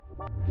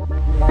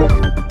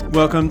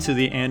Welcome to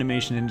the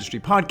Animation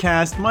Industry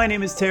Podcast. My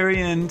name is Terry,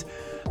 and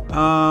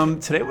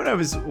today when I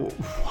was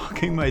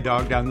walking my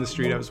dog down the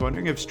street, I was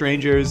wondering if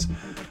strangers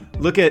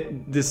look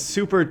at this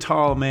super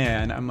tall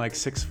man, I'm like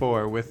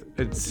 6'4", with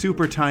a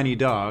super tiny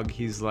dog,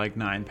 he's like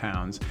 9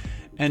 pounds,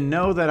 and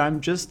know that I'm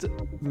just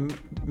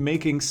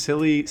making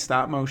silly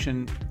stop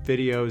motion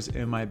videos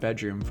in my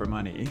bedroom for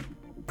money.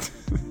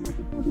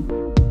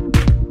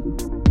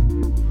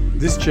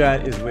 This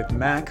chat is with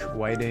Mac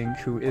Whiting,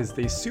 who is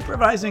the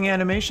supervising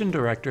animation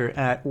director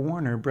at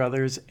Warner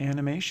Brothers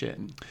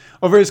Animation.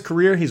 Over his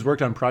career, he's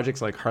worked on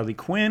projects like Harley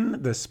Quinn,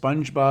 the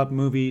SpongeBob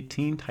movie,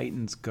 Teen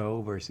Titans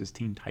Go! Versus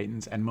Teen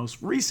Titans, and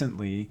most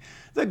recently,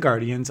 the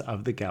Guardians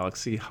of the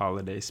Galaxy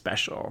Holiday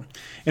Special.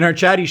 In our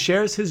chat, he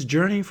shares his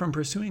journey from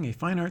pursuing a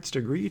fine arts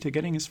degree to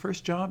getting his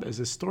first job as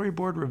a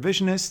storyboard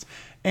revisionist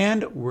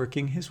and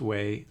working his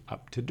way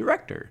up to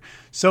director.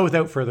 So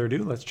without further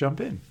ado, let's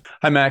jump in.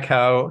 Hi, Mac.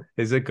 How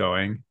is it going?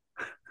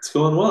 It's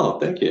going well.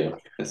 Thank you.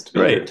 Nice to be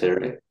here,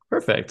 Terry.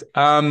 Perfect.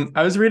 I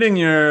was reading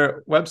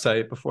your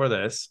website before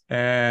this,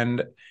 and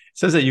it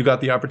says that you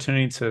got the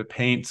opportunity to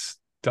paint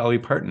Dolly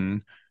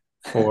Parton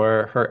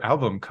for her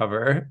album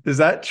cover. Is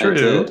that true? I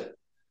did.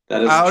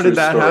 That is How a true did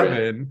that story.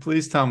 happen?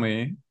 Please tell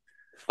me.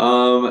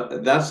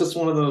 That's just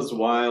one of those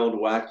wild,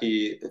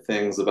 wacky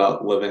things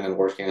about living and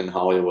working in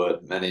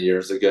Hollywood many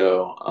years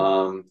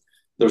ago.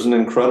 There's an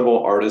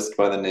incredible artist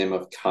by the name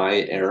of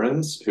Kai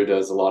Ahrens who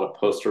does a lot of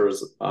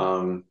posters.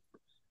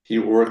 He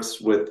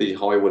works with the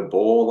Hollywood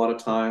Bowl a lot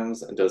of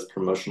times and does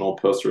promotional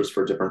posters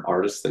for different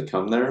artists that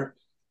come there.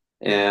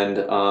 And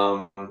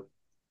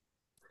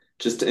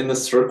just in the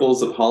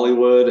circles of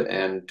Hollywood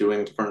and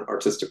doing different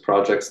artistic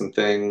projects and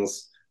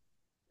things,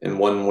 in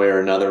one way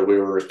or another, we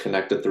were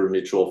connected through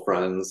mutual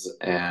friends,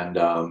 and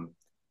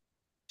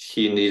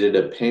he needed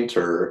a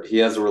painter. He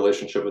has a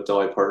relationship with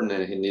Dolly Parton,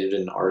 and he needed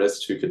an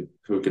artist who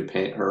could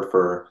paint her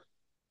for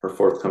her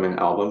forthcoming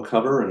album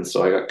cover. And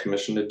so I got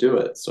commissioned to do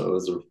it. So it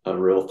was a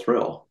real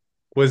thrill.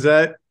 Was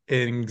that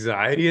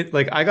anxiety?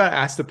 Like, I got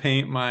asked to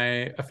paint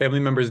a family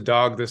member's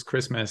dog this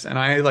Christmas, and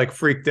I like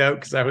freaked out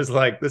because I was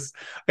like,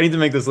 I need to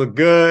make this look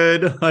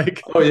good.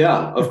 Like, oh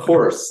yeah, of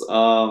course.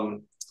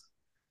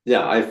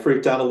 Yeah, I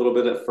freaked out a little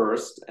bit at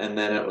first, and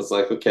then it was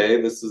like,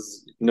 okay, this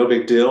is no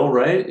big deal,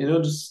 right?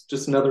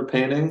 Just another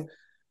painting.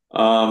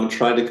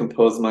 Tried to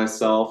compose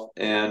myself,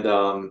 and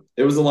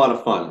it was a lot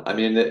of fun. I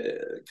mean,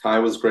 Kai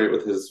was great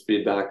with his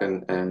feedback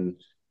and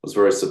was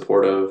very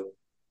supportive.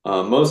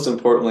 Most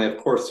importantly, of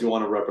course, you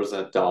want to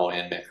represent Dolly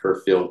and make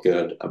her feel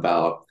good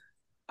about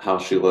how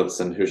she looks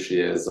and who she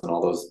is and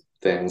all those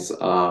things.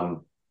 But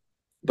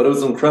it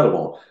was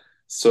incredible.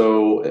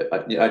 So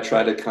I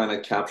try to kind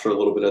of capture a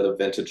little bit of the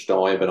vintage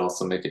Dolly, but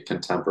also make it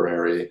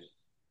contemporary.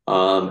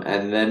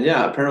 And then,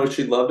 yeah, apparently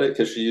she loved it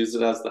because she used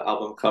it as the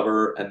album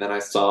cover. And then I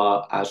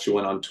saw as she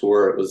went on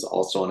tour, it was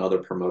also on other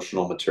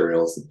promotional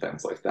materials and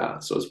things like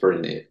that. So it was pretty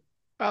neat.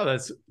 oh,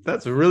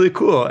 that's really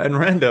cool and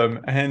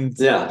random, and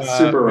Yeah,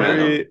 super random.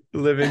 very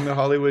living the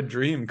Hollywood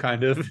dream,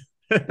 kind of.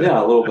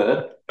 Yeah, a little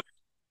bit.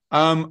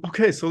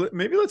 Okay, so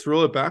maybe let's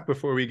roll it back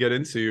before we get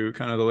into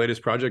kind of the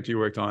latest project you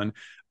worked on.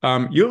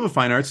 You have a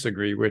fine arts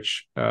degree,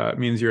 which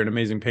means you're an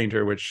amazing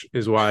painter, which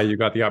is why you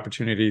got the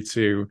opportunity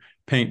to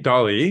paint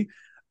Dolly.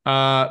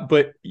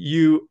 But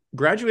you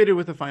graduated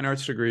with a fine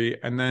arts degree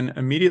and then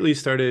immediately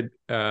started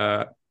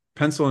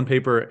pencil and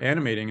paper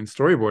animating and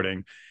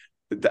storyboarding.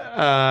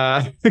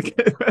 How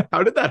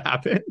did that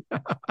happen?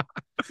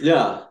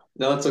 Yeah,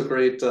 no, that's a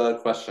great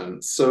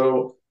question.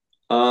 So,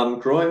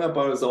 growing up,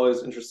 I was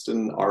always interested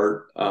in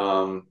art.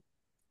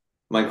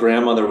 My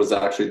grandmother was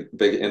actually a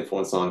big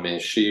influence on me.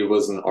 She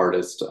was an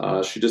artist.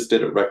 She just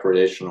did it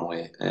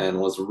recreationally and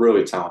was a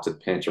really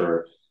talented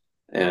painter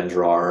and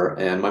drawer.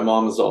 And my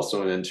mom is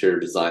also an interior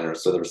designer,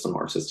 so there's some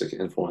artistic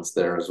influence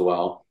there as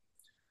well.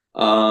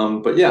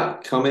 But yeah,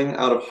 coming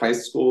out of high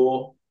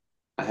school,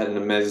 I had an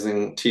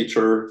amazing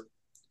teacher,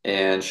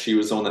 and she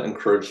was the one that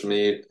encouraged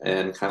me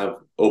and kind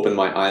of opened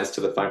my eyes to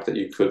the fact that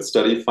you could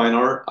study fine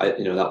art.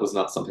 That was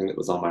not something that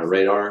was on my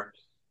radar.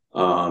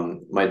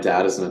 My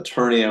dad is an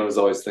attorney. I was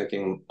always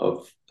thinking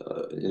of,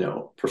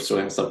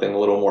 pursuing something a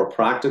little more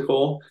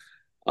practical,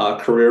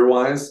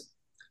 career-wise.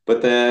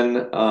 But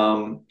then,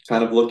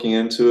 kind of looking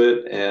into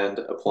it and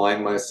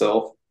applying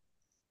myself,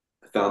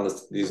 I found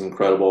these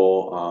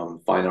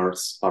incredible fine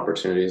arts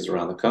opportunities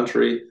around the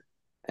country,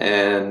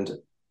 and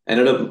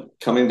ended up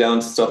coming down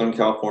to Southern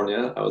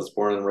California. I was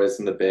born and raised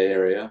in the Bay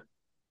Area,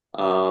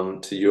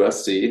 to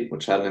USC,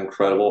 which had an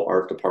incredible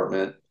art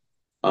department.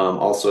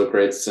 Also a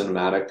great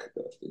cinematic,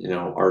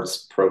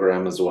 arts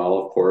program as well,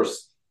 of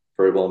course,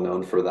 very well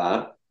known for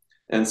that.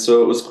 And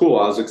so it was cool.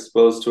 I was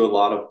exposed to a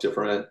lot of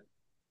different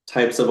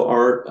types of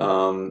art,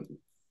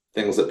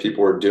 things that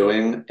people were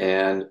doing,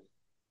 and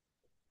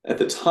at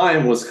the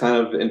time was kind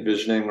of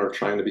envisioning or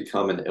trying to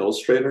become an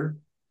illustrator.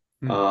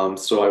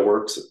 So I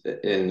worked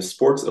in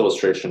sports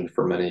illustration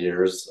for many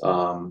years.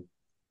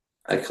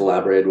 I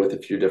collaborated with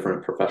a few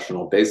different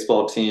professional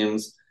baseball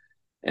teams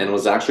and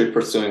was actually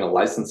pursuing a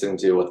licensing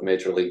deal with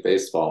Major League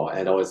Baseball. I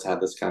had always had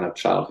this kind of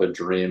childhood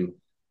dream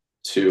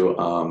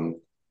to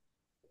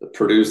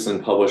produce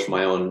and publish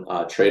my own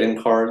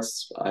trading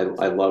cards. I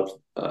loved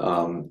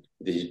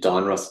the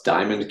Donruss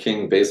Diamond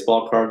King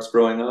baseball cards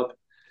growing up.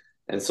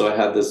 And so I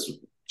had this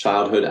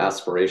childhood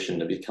aspiration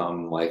to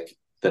become like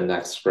the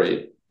next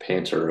great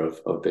painter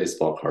of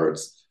baseball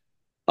cards,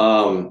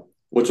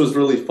 which was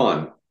really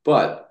fun,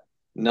 but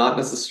not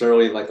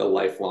necessarily like a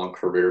lifelong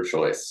career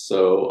choice.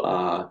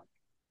 So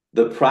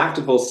the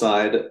practical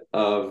side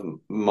of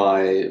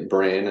my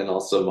brain and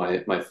also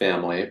my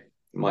family,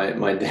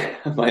 my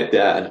dad, my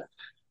dad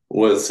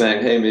was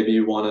saying, "Hey, maybe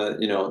you want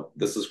to,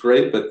 this is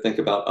great, but think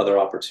about other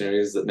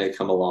opportunities that may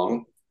come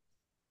along."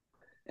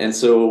 And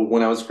so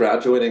when I was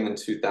graduating in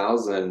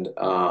 2000,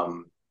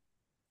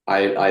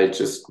 I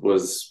just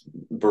was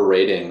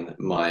berating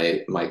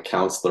my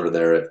counselor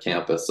there at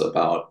campus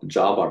about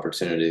job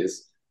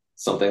opportunities,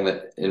 something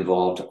that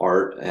involved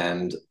art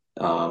and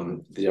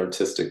the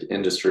artistic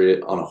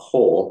industry on a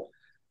whole.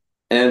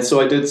 And so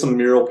I did some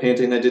mural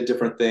painting, I did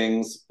different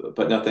things,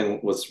 but nothing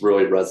was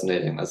really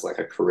resonating as like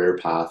a career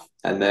path.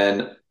 And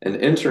then an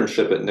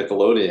internship at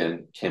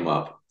Nickelodeon came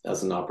up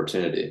as an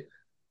opportunity.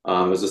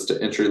 It was just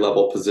an entry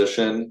level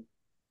position.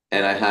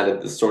 And I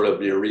had this sort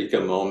of eureka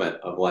moment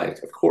of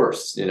like, of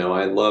course,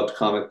 I loved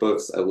comic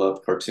books, I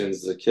loved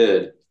cartoons as a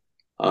kid.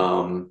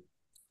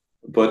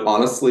 But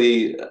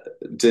honestly,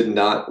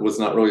 was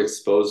not really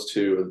exposed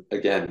to,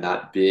 again,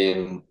 that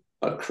being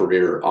a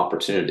career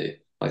opportunity.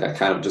 Like I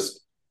kind of just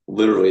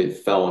literally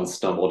fell and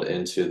stumbled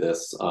into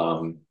this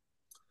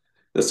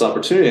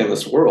opportunity in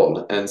this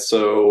world. And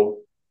so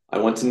I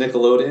went to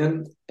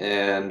Nickelodeon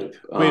and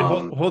Wait,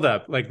 hold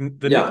up. Like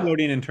the yeah,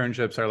 Nickelodeon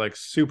internships are like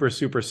super,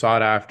 super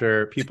sought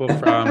after. People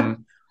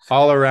from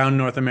all around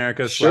North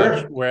America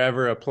slash sure.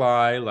 wherever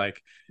apply.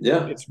 Like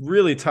Yeah. it's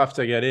really tough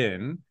to get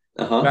in.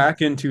 Uh-huh.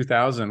 Back in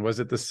 2000, was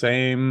it the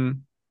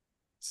same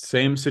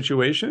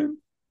situation?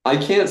 I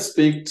can't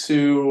speak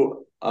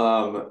to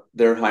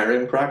their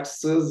hiring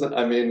practices.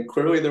 I mean,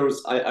 clearly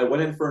I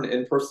went in for an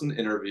in-person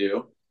interview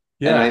and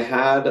Yeah. I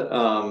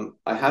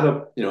had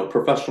a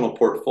professional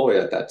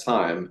portfolio at that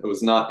time. It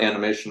was not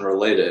animation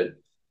related,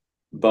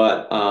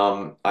 but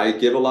I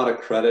give a lot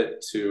of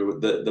credit to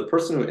the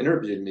person who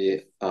interviewed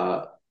me,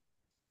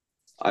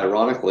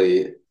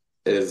 ironically,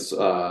 is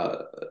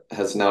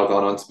has now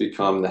gone on to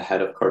become the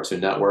head of Cartoon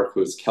Network,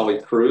 who's Kelly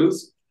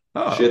Cruz.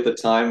 She Oh, at the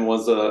time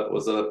was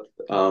a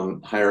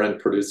higher end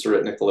producer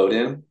at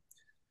Nickelodeon,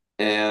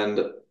 and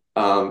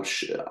I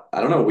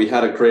don't know. We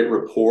had a great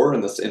rapport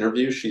in this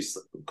interview.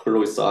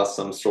 Clearly saw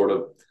some sort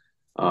of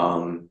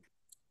um,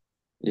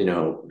 you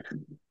know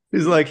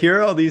he's like,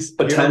 here are these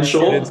kids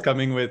potential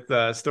coming with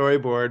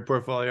storyboard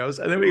portfolios,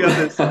 and then we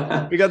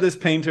got this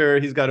painter.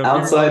 He's got a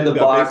mural. outside He's the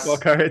got baseball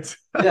box. cards.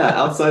 Yeah,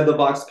 outside the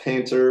box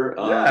painter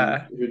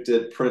Yeah. who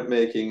did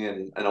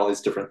printmaking and all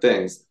these different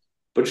things.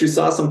 But she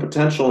saw some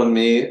potential in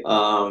me.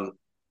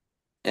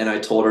 And I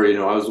told her,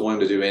 I was willing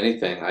to do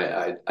anything.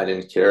 I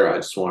didn't care. I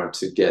just wanted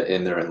to get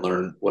in there and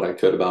learn what I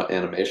could about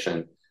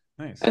animation.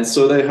 Nice. And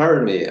so they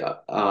hired me.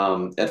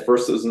 At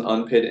first, it was an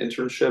unpaid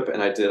internship,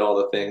 and I did all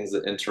the things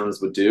that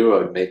interns would do. I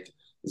would make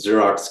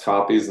Xerox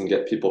copies and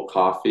get people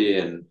coffee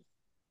and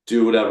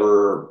do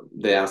whatever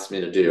they asked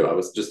me to do. I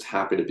was just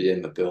happy to be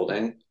in the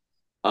building.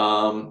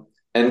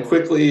 And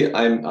quickly,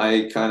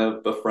 I kind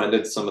of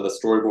befriended some of the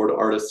storyboard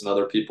artists and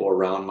other people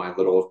around my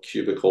little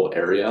cubicle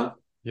area.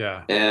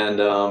 Yeah. And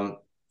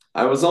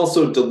I was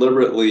also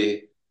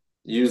deliberately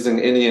using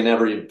any and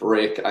every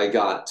break I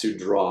got to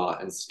draw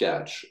and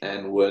sketch,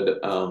 and would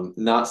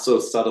not so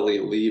subtly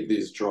leave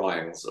these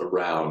drawings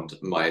around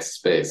my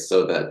space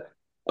so that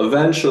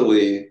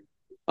eventually,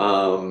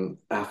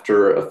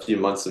 after a few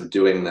months of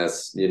doing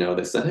this,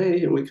 they said,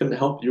 "Hey, we can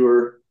help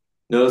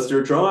notice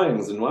your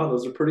drawings, and wow,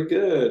 those are pretty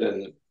good."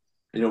 And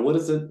what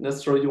is it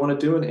necessarily you want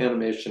to do in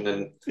animation?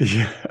 And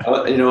Yeah.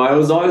 I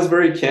was always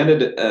very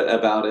candid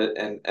about it,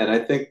 and I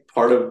think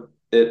part of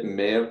it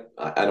may have,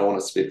 I don't want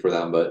to speak for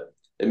them, but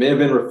it may have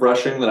been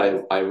refreshing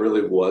that I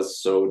really was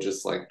so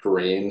just like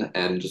green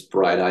and just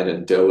bright-eyed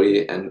and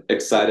doughy and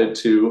excited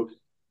to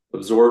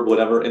absorb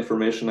whatever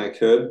information I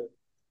could,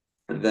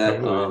 that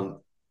Totally.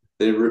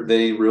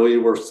 they really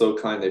were so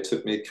kind. They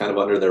took me kind of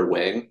under their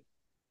wing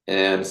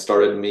and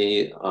started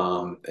me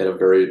at a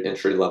very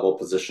entry level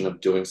position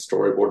of doing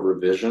storyboard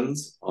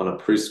revisions on a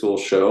preschool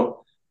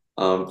show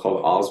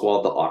called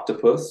Oswald the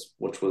Octopus,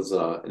 which was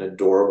an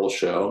adorable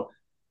show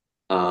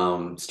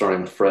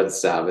starring Fred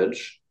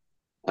Savage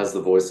as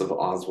the voice of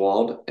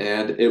Oswald.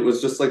 And it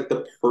was just like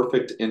the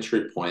perfect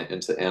entry point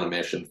into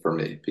animation for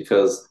me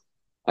because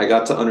I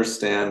got to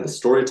understand the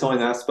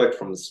storytelling aspect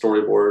from the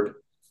storyboard.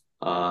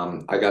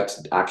 I got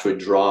to actually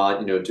draw,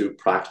 do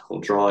practical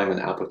drawing and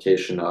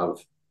application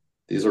of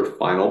these are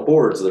final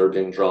boards that are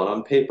being drawn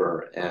on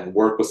paper, and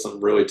work with some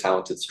really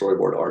talented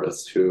storyboard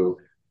artists who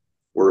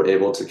were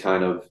able to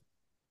kind of,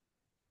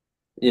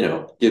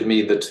 give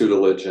me the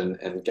tutelage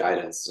and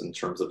guidance in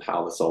terms of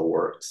how this all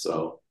worked.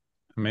 So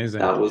Amazing.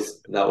 that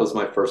was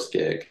my first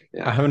gig. I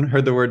Yeah. haven't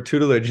heard the word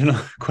tutelage in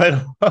quite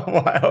a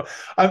while.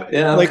 I'm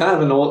Yeah, I'm like, kind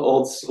of an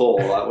old school,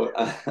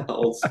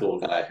 old school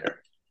guy here.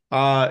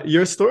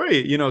 Your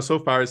story, so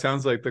far it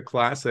sounds like the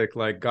classic,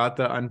 like got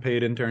the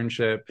unpaid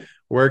internship,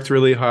 worked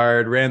really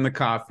hard, ran the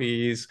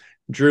coffees,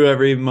 drew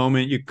every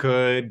moment you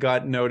could,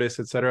 got noticed,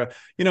 etc.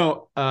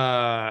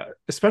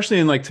 Especially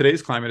in like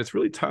today's climate, it's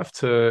really tough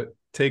to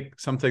take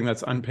something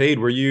that's unpaid.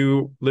 Were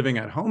you living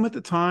at home at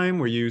the time?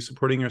 Were you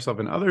supporting yourself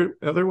in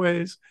other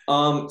ways?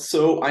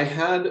 So I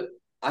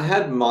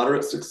had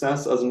moderate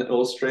success as an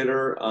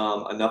illustrator,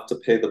 enough to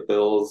pay the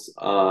bills.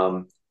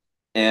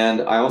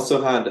 And I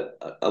also had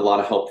a lot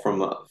of help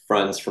from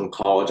friends from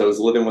college. I was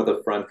living with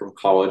a friend from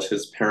college.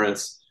 His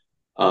parents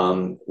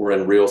were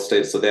in real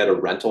estate, so they had a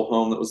rental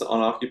home that was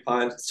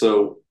unoccupied.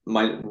 So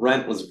my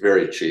rent was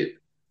very cheap.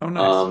 Oh,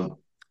 nice. Um,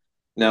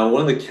 Now,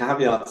 one of the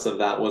caveats of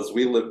that was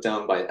we lived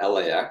down by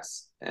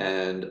LAX,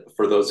 and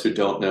for those who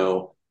don't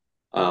know,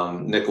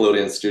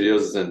 Nickelodeon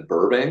Studios is in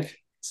Burbank.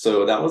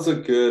 So that was a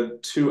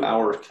good 2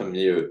 hour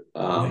commute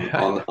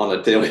Yeah. on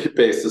a daily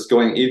basis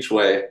going each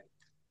way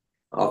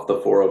off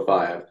the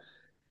 405.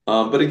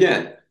 But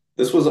again,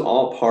 this was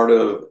all part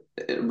of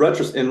in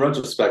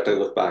retrospect, I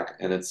look back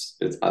and it's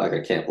like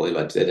I can't believe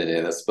I did any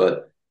of this,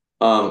 but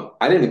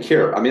I didn't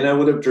care. I mean, I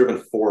would have driven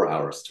 4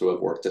 hours to have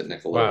worked at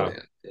Wow.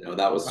 Nickelodeon.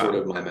 That was sort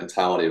Wow. of my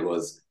mentality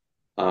was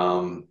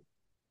um,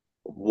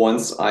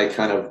 once I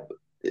kind of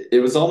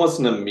it was almost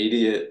an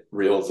immediate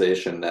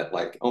realization that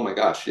like, oh my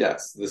gosh,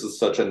 yes, this is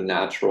such a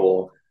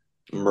natural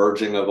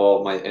merging of all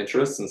of my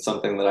interests and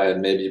something that I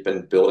had maybe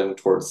been building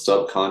towards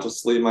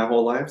subconsciously my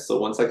whole life. So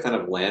once I kind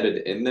of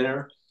landed in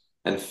there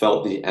and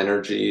felt the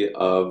energy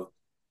of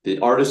the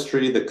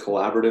artistry, the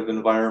collaborative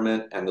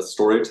environment, and the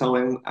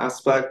storytelling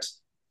aspect,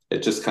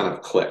 it just kind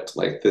of clicked.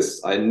 Like this,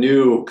 I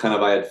knew kind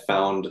of I had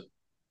found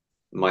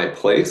my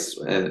place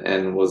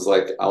and was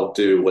like, I'll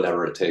do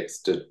whatever it takes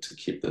to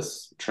keep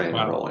this train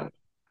Wow. rolling.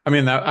 I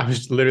mean, that I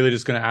was literally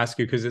just going to ask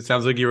you because it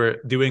sounds like you were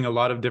doing a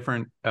lot of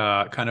different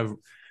kind of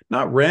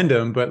not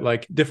random, but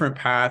like different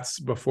paths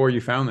before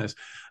you found this.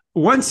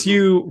 Once Mhm.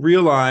 you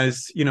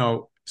realized,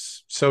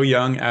 so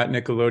young at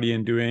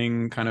Nickelodeon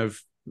doing kind of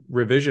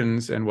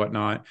revisions and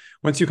whatnot,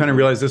 once you kind of Mhm.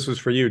 realized this was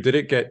for you, did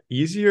it get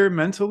easier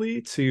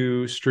mentally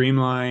to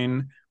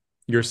streamline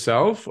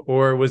yourself,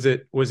 or was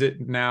it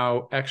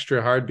now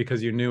extra hard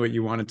because you knew what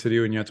you wanted to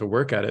do and you had to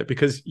work at it?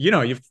 Because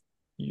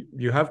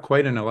you have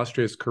quite an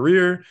illustrious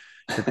career.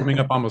 You're coming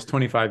up almost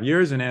 25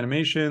 years in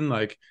animation,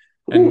 like,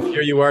 and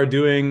here Ooh, you are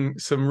doing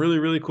some really,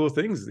 really cool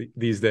things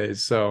these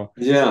days. So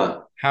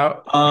yeah.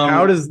 how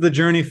Um, does the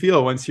journey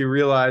feel once you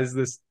realize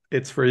this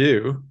it's for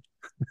you?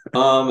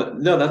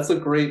 no, that's a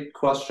great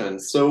question.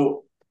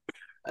 So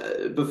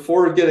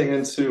before getting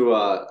into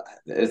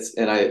it's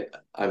and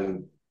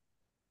I'm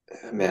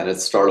man,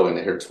 it's startling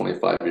to hear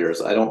 25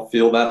 years. I don't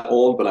feel that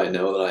old, but I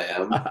know that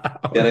I am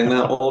Oh, getting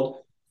that no. old.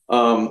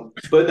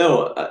 But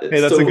no, Hey,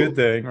 that's a good so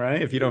thing,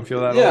 right? If you don't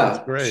feel that old, that's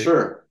yeah, great.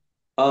 sure.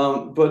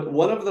 But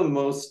one of the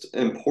most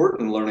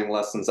important learning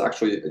lessons,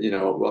 actually,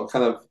 well, I'm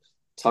kind of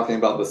talking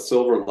about the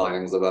silver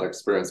linings of that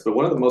experience, but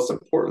one of the most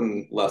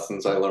important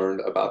lessons I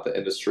learned about the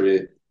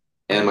industry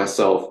and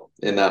myself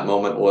in that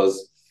moment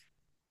was,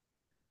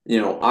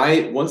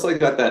 I once I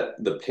got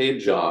the paid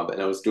job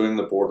and I was doing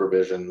the board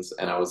revisions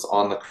and I was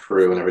on the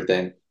crew and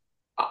everything,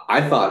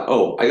 I thought,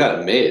 oh, I got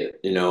it made.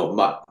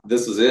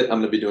 This is it. I'm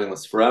going to be doing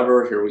this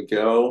forever. Here we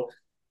go.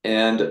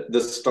 And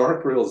the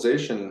stark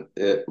realization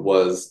it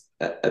was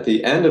at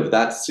the end of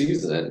that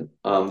season,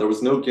 there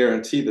was no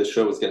guarantee the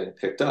show was getting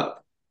picked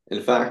up.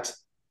 In fact,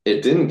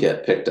 it didn't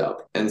get picked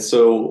up. And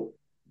so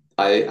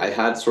I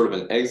had sort of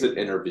an exit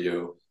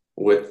interview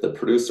with the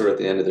producer at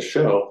the end of the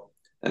show.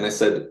 And I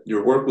said,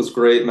 your work was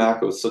great,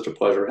 Mac. It was such a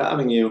pleasure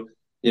having you.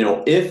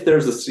 If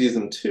there's a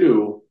season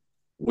two,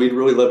 we'd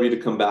really love you to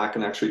come back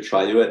and actually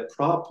try you at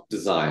prop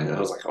design. And I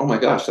was like, oh my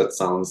gosh, that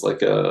sounds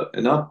like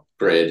an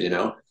upgrade.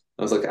 I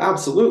was like,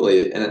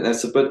 absolutely. And I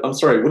said, but I'm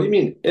sorry, what do you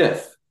mean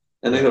if?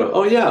 And they Yeah. go,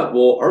 oh yeah,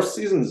 well, our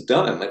season's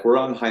done. Like we're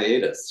on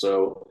hiatus.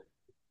 So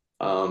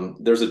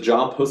there's a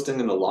job posting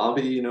in the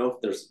lobby,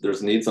 if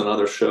there's needs on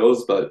other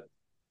shows, but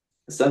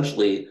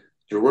essentially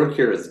your work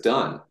here is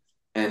done.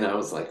 And I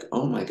was like,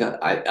 oh my God,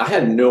 I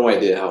had no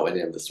idea how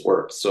any of this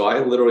worked. So I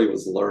literally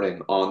was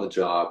learning on the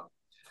job.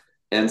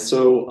 And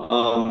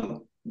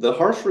so the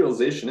harsh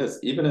realization is,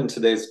 even in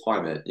today's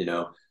climate,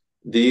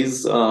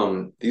 these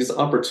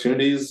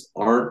opportunities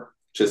aren't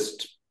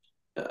just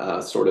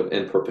sort of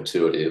in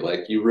perpetuity.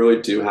 Like you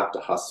really do have to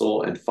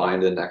hustle and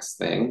find the next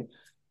thing.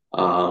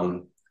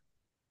 Um,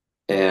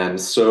 and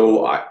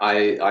so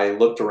I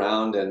looked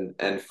around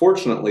and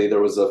fortunately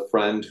there was a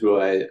friend who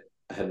I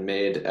had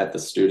made at the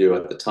studio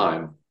at the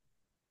time.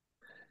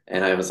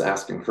 And I was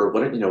asking her,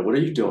 what are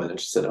you doing? And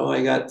she said, oh,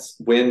 I got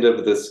wind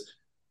of this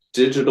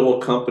digital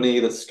company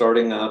that's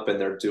starting up and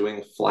they're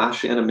doing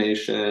flash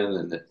animation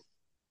and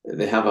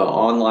they have an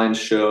online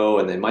show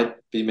and they might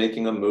be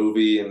making a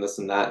movie and this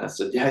and that. And I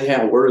said, yeah,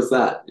 yeah, where is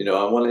that?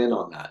 I want in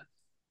on that.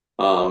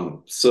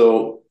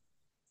 So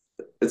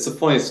it's a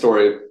funny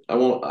story. I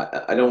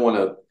don't want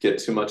to get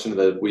too much into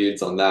the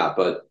weeds on that,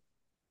 but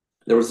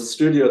there was a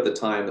studio at the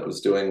time that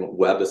was doing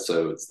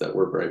webisodes that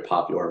were very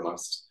popular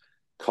amongst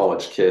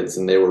college kids,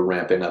 and they were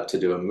ramping up to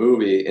do a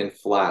movie in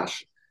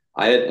Flash.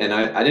 I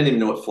didn't even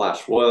know what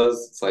Flash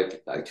was. It's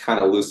like I kind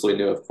of loosely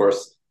knew, of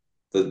course,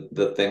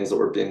 the things that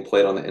were being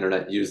played on the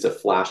internet used a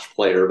Flash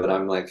player, but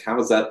I'm like, how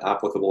is that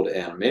applicable to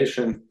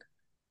animation?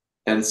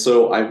 And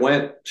so I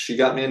went. She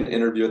got me an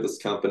interview at this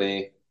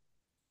company,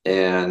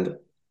 and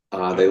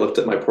they looked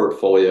at my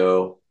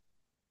portfolio.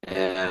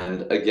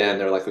 And again,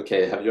 they're like,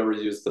 okay, have you ever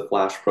used the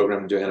Flash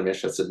program to do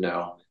animation? I said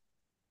no.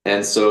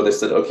 And so they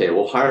said, okay,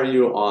 we'll hire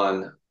you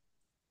on,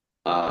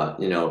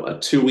 a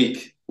 2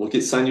 week. We'll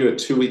sign you a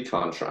 2 week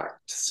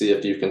contract to see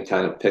if you can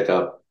kind of pick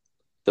up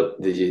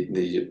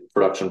the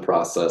production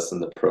process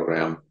and the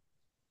program,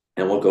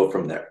 and we'll go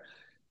from there.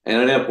 And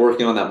I ended up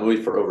working on that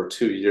movie for over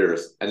 2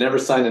 years. I never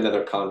signed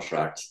another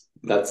contract.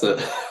 That's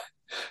a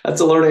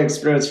that's a learning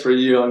experience for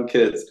you young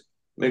kids.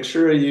 Make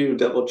sure you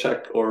double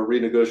check or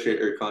renegotiate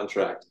your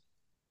contract.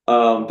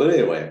 But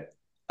anyway,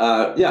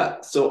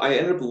 yeah, so I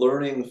ended up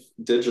learning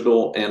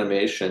digital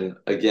animation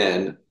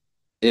again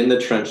in the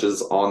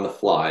trenches on the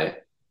fly,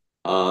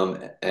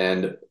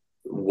 and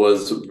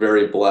was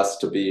very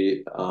blessed to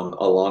be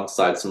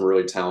alongside some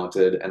really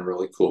talented and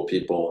really cool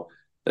people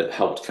that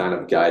helped kind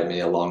of guide me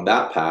along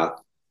that path.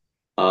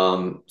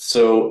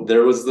 So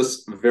there was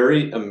this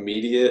very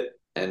immediate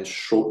and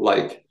short,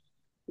 like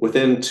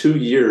within 2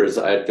 years,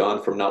 I had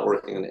gone from not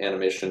working in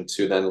animation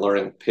to then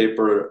learning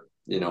paper,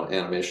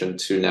 animation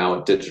to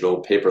now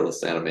digital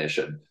paperless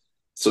animation.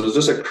 So it was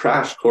just a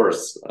crash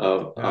course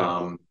of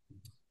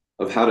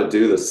how to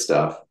do this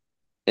stuff.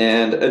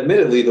 And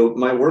admittedly,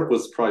 my work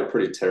was probably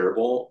pretty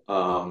terrible.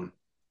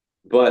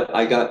 But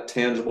I got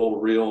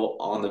tangible, real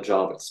on the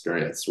job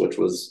experience, which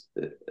was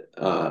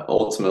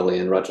ultimately,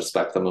 in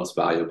retrospect, the most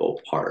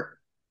valuable part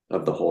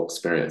of the whole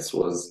experience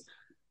was.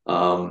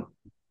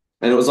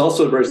 And it was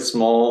also a very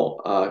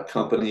small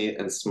company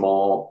and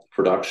small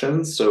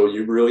production. So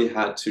you really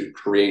had to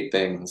create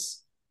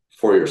things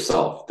for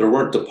yourself. There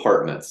weren't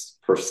departments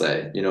per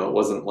se. It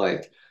wasn't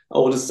like,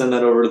 oh, we'll just send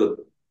that over to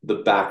the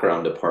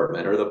background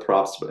department or the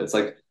props. It's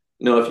like,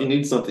 no, if you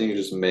need something, you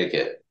just make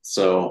it.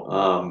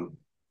 So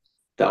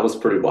that was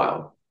pretty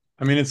wild.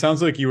 I mean, it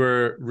sounds like you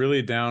were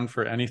really down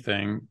for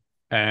anything.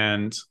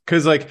 And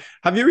because, like,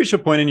 have you reached a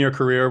point in your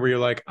career where you're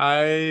like,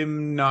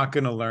 I'm not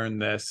going to learn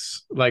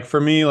this? Like,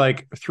 for me,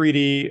 like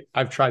 3D,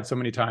 I've tried so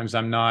many times.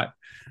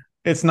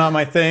 It's not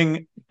my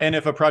thing. And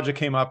if a project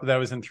came up that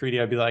was in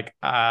 3D, I'd be like,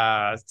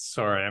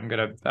 sorry,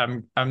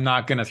 I'm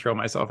not going to throw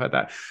myself at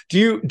that.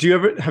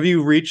 Have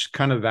you reached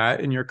kind of that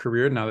in your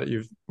career now that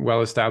you've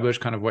well established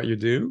kind of what you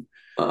do?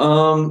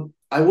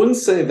 I wouldn't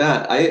say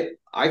that.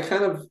 I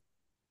kind of,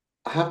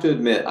 I have to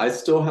admit, I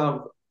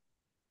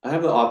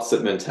have the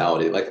opposite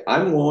mentality. Like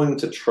I'm willing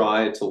to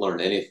try to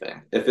learn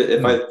anything. If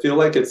Hmm. I feel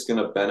like it's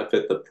going to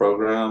benefit the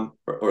program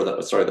or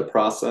the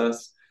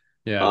process,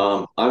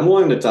 Yeah. I'm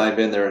willing to dive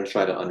in there and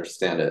try to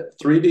understand it.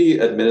 3D,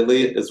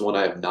 admittedly, is one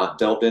I have not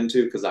delved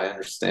into because I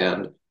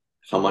understand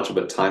how much of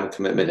a time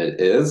commitment it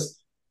is.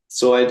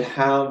 So I'd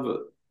have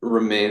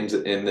remained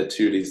in the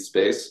 2D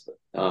space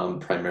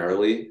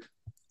primarily.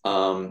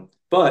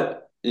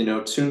 But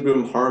Toon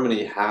Boom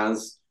Harmony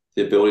has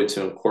the ability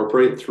to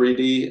incorporate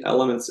 3D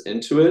elements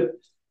into it.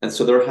 And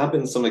so there have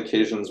been some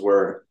occasions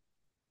where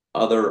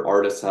other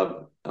artists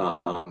have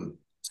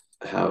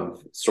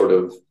sort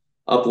of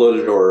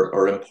uploaded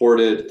or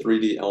imported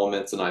 3D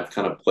elements, and I've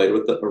kind of played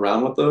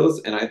around with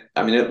those. And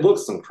I mean, it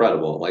looks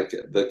incredible. Like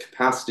the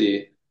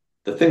capacity,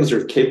 the things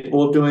you're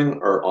capable of doing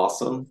are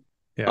awesome.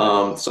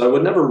 Yeah. So I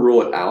would never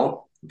rule it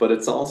out, but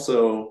it's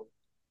also,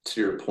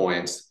 to your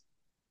point,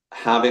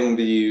 having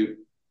the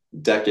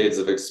decades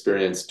of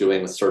experience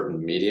doing a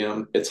certain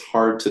medium, it's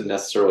hard to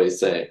necessarily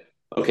say,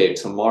 okay,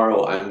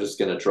 tomorrow I'm just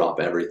going to drop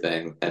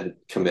everything and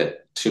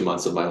commit 2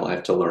 months of my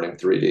life to learning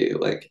 3D.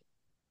 Like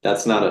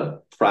that's not a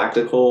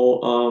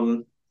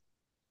practical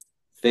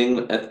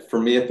thing for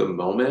me at the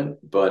moment.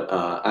 But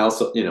I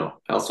also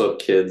have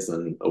kids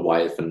and a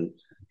wife and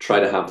try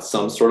to have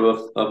some sort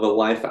of a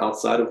life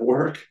outside of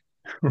work.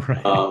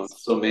 Right.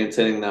 So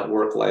maintaining that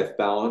work-life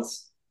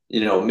balance.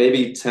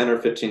 Maybe 10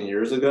 or 15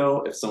 years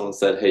ago, if someone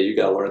said, hey, you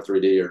got to learn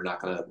 3D, you're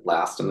not going to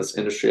last in this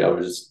industry, I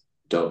would just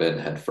dove in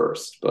head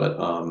first. But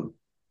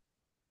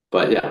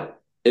yeah,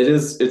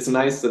 it's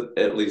nice that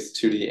at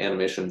least 2D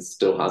animation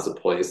still has a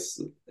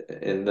place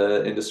in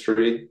the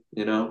industry.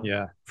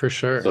 Yeah, for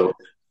sure. So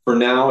for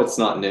now, it's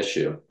not an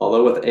issue.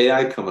 Although with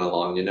AI coming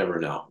along, you never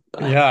know.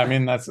 Yeah, I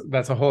mean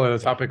that's a whole other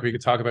topic we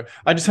could talk about.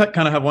 I just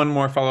kind of have one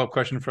more follow-up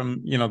question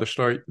from,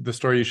 the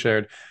story you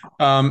shared.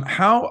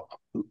 How,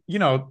 you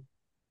know,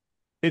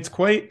 it's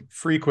quite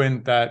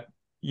frequent that,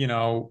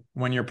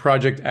 when your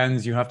project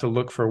ends, you have to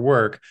look for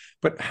work.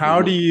 But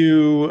how do Mhm.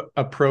 you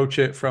approach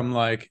it from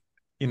like,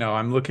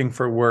 I'm looking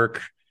for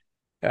work,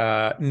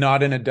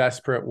 not in a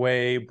desperate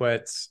way,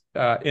 but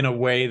in a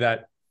way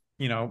that,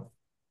 you know,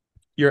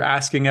 you're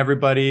asking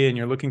everybody and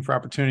you're looking for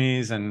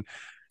opportunities. And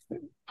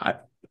I,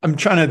 I'm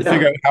trying to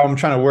figure Yeah, out how I'm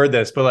trying to word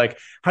this, but like,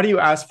 how do you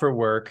ask for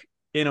work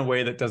in a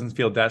way that doesn't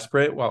feel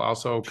desperate while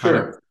also kind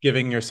of sure.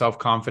 giving yourself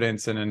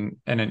confidence and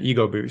an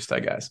ego boost, I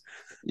guess?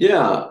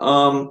 Yeah.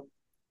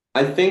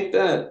 I think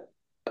that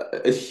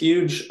a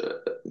huge,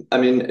 I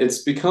mean, it's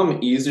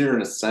become easier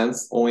in a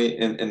sense, only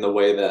in the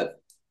way that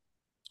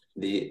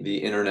the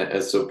internet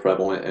is so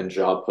prevalent and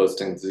job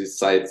postings, these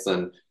sites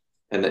and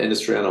the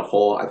industry on a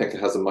whole. I think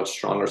it has a much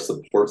stronger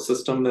support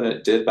system than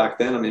it did back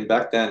then. I mean,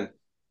 back then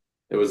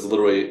it was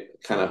literally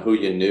kind of who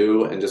you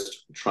knew and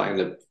just trying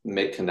to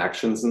make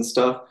connections and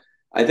stuff.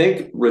 I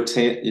think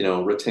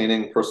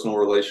retaining personal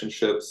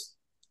relationships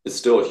is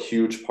still a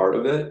huge part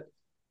of it.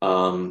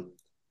 Um,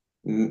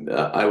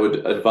 I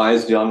would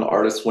advise young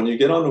artists when you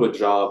get onto a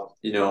job,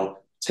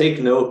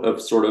 take note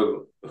of sort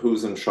of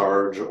who's in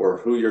charge or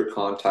who your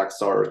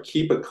contacts are.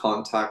 Keep a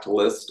contact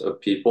list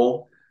of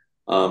people,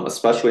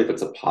 especially if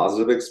it's a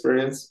positive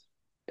experience.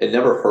 It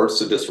never hurts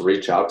to just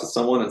reach out to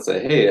someone and say,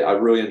 "Hey, I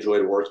really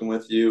enjoyed working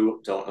with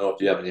you. Don't know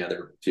if you have any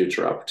other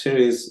future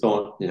opportunities."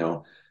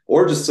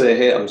 Or just say,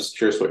 "Hey, I'm just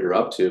curious what you're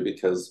up to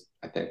because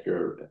I think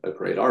you're a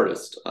great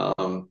artist."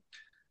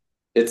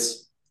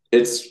 It's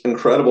it's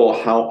incredible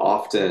how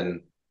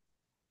often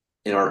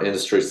in our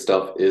industry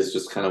stuff is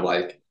just kind of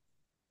like,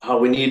 oh,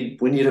 we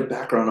need a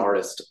background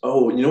artist.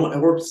 Oh, you know what? I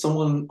worked with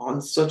someone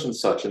on such and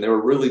such, and they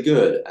were really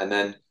good. And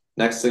then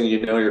next thing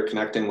you know, you're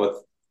connecting with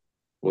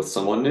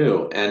someone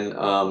new. And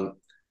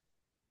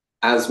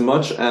as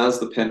much as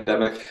the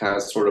pandemic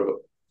has sort of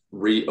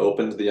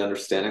reopened the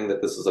understanding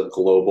that this is a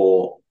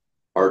global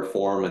art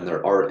form and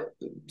there are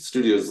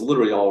studios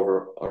literally all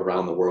over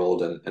around the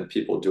world and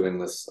people doing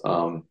this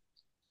all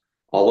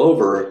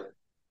over,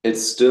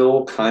 it's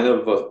still kind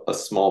of a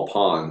small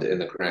pond in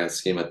the grand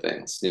scheme of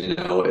things.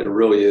 It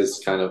really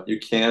is kind of, you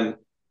can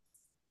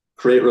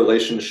create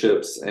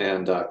relationships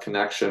and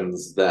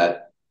connections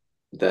that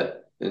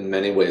in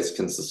many ways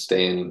can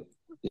sustain,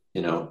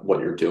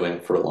 what you're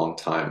doing for a long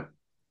time.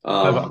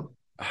 Have Um,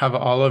 have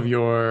all of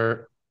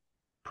your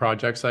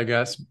projects, I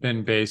guess,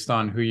 been based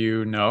on who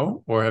you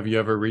know, or have you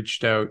ever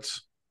reached out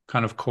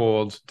kind of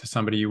cold to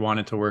somebody you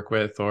wanted to work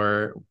with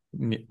or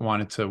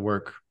wanted to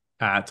work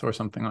at or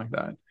something like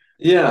that?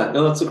 yeah,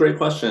 no, that's a great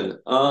question.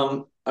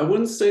 I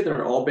wouldn't say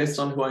they're all based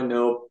on who I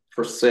know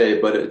per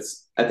se, but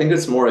I think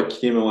it's more a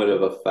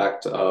cumulative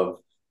effect of,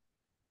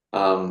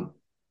 um,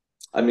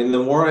 I mean, the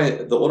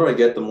older I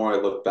get, the more I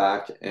look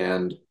back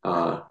and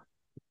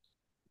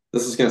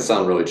this is going to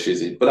sound really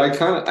cheesy, but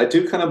I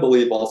do kind of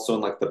believe also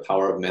in like the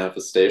power of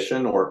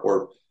manifestation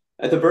or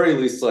at the very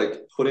least,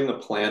 like putting a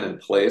plan in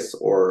place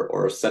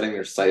or setting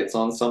your sights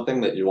on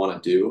something that you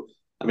want to do.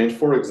 I mean,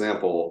 for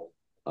example,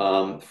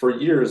 for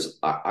years,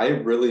 I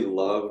really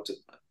loved,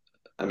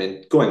 I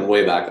mean, going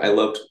way back, I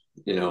loved,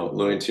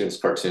 Looney Tunes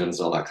cartoons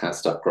and all that kind of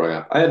stuff growing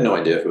up. I had no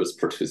idea who was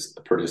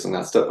producing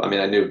that stuff. I mean,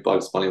 I knew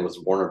Bugs Bunny was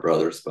Warner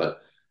Brothers, but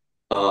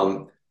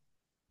um,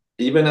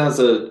 even as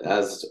a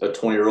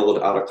 20-year-old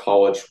out of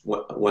college,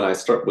 when I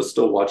was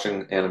still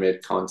watching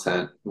animated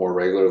content more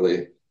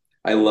regularly,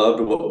 I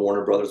loved what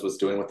Warner Brothers was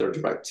doing with their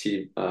direct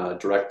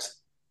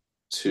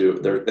to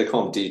they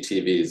call them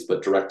DTVs,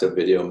 but direct to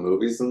video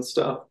movies and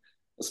stuff,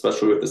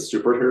 especially with the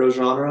superhero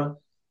genre.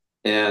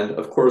 And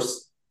of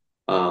course,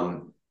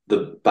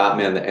 the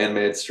Batman the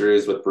animated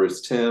series with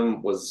Bruce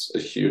Timm was a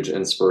huge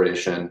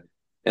inspiration.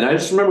 And I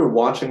just remember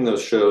watching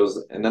those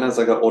shows, and then as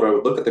I got older, I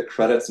would look at the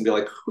credits and be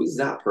like, "Who's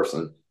that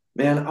person?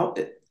 Man,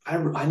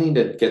 I need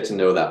to get to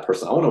know that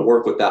person. I want to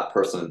work with that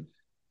person."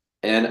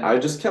 And I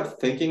just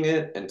kept thinking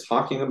it and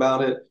talking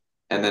about it.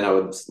 And then I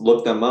would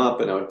look them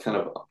up and I would kind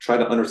of try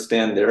to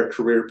understand their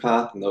career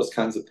path and those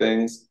kinds of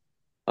things.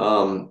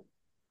 Um,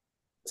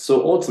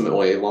 so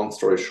ultimately, long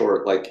story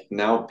short, like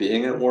now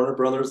being at Warner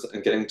Brothers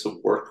and getting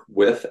to work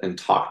with and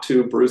talk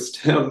to Bruce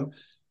Timm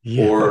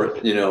Yeah. or,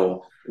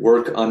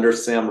 work under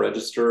Sam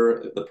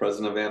Register, the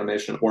president of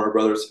animation at Warner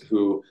Brothers,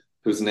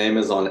 whose name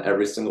is on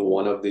every single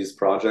one of these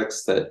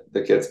projects that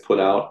gets put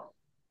out.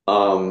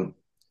 Um,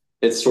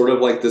 it's sort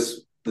of like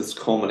this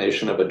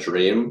culmination of a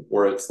dream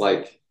where it's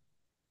like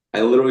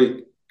I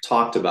literally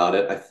talked about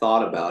it, I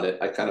thought about it,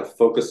 I kind of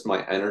focused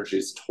my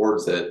energies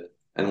towards it,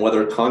 and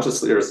whether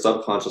consciously or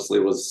subconsciously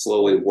was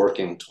slowly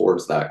working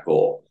towards that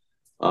goal.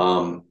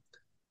 Um,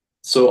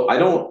 so I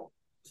don't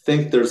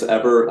think there's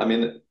ever, I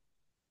mean,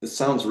 this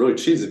sounds really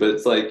cheesy, but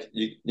it's like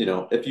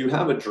if you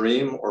have a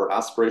dream or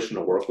aspiration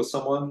to work with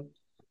someone,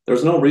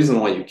 there's no reason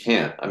why you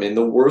can't. I mean,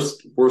 the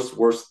worst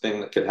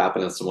thing that could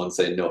happen is someone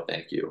say no,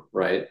 thank you,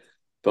 right?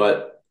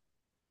 But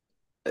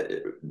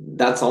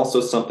that's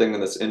also something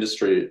in this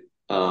industry.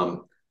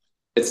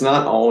 It's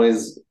not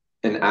always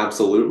an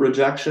absolute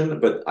rejection,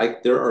 but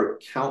there are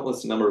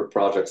countless number of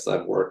projects that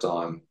I've worked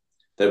on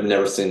that have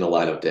never seen the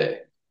light of day.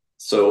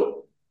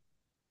 So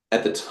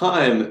at the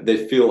time,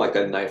 they feel like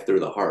a knife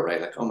through the heart,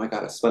 right? Like, oh my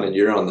God, I spent a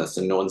year on this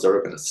and no one's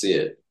ever going to see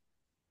it.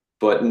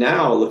 But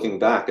now looking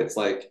back, it's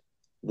like,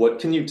 what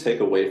can you take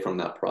away from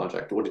that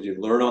project? What did you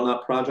learn on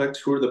that project?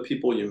 Who are the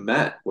people you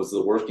met? Was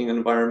the working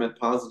environment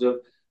positive?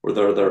 Were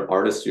there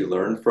artists you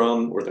learned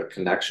from? Were there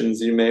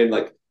connections you made?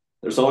 Like,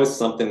 there's always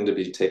something to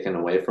be taken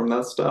away from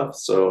that stuff.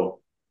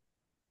 So,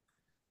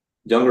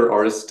 younger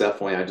artists,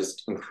 definitely, I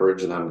just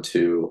encourage them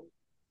to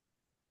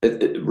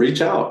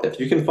reach out if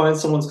you can find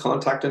someone's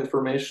contact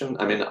information.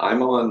 I mean,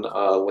 I'm on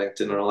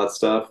LinkedIn and all that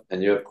stuff,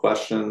 and you have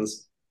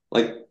questions,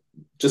 like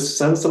just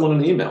send someone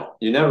an email.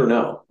 You never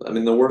know. I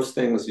mean, the worst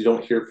thing is you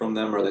don't hear from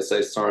them, or they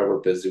say, "Sorry, we're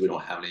busy. We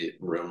don't have any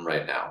room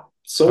right now."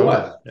 So Totally.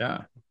 what?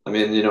 Yeah. I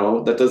mean,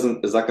 that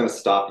doesn't, is that going to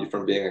stop you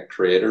from being a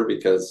creator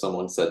because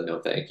someone said no,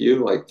 thank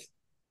you? Like,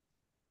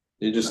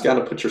 you just got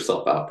to put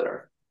yourself out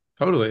there.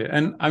 Totally.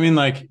 And I mean,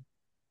 like,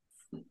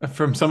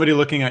 from somebody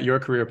looking at your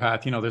career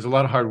path, there's a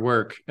lot of hard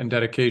work and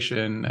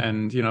dedication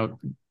and,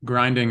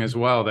 grinding as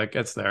well that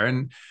gets there.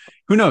 And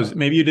who knows,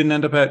 maybe you didn't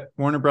end up at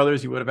Warner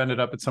Brothers, you would have ended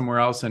up at somewhere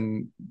else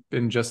and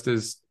been just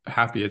as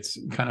happy. It's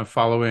kind of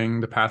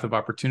following the path of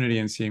opportunity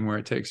and seeing where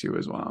it takes you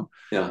as well.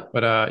 Yeah.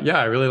 But yeah,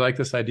 I really like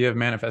this idea of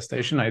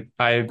manifestation. I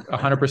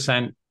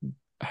 100%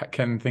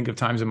 can think of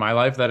times in my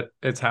life that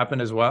it's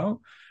happened as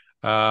well.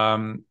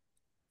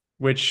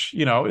 Which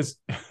is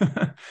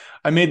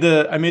I made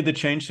the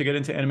change to get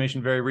into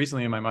animation very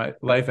recently in my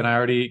life, and I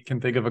already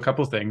can think of a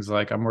couple of things.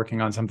 Like I'm working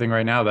on something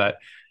right now that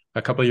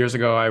a couple of years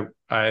ago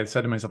I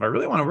said to myself, I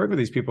really want to work with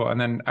these people,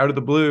 and then out of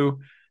the blue,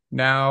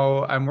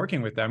 now I'm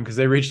working with them because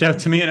they reached out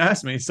to me and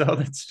asked me. So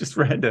that's just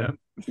random.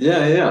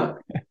 Yeah, yeah.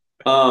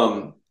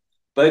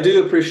 But I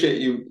do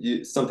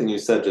appreciate something you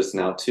said just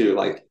now too.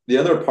 Like the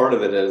other part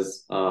of it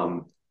is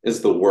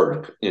the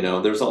work.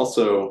 There's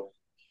also,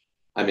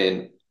 I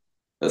mean,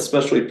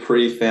 especially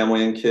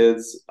pre-family and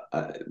kids,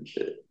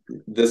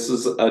 this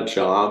is a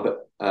job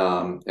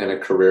and a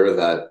career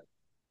that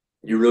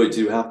you really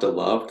do have to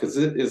love because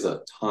it is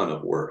a ton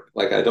of work.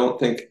 Like I don't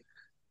think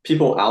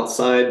people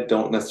outside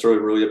don't necessarily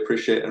really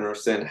appreciate and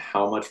understand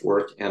how much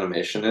work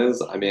animation is.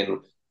 I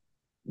mean,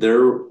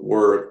 there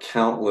were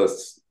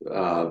countless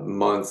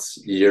months,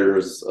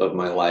 years of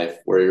my life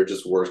where you're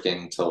just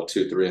working till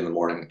 2, 3 in the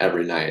morning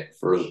every night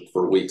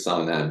for weeks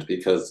on end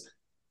because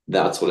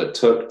that's what it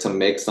took to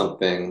make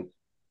something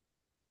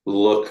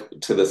look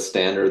to the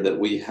standard that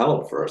we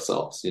held for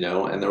ourselves.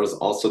 And there was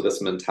also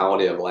this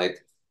mentality of like,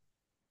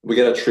 we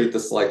got to treat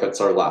this like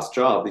it's our last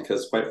job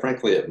because quite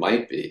frankly, it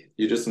might be.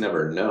 You just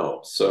never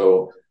know.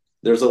 So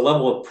there's a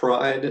level of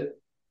pride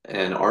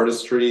and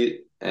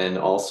artistry and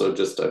also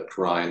just a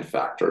grind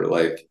factor.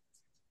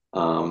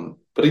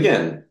 But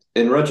again,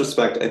 in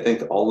retrospect, I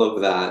think all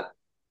of that,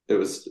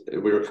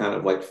 we were kind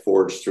of like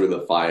forged through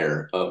the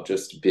fire of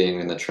just being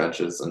in the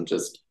trenches and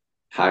just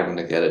having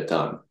to get it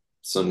done.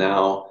 So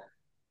now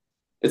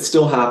it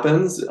still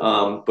happens,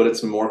 but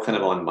it's more kind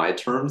of on my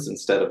terms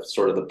instead of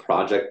sort of the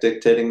project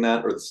dictating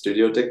that or the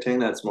studio dictating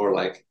that. It's more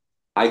like,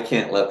 I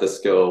can't let this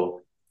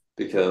go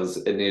because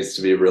it needs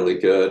to be really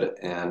good.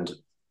 And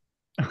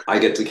I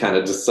get to kind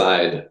of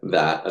decide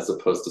that as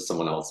opposed to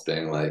someone else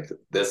being like,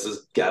 this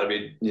has got to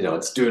be,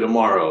 it's due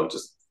tomorrow.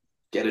 Just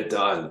get it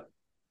done.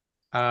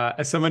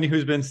 As somebody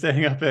who's been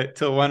staying up at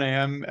till 1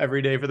 a.m.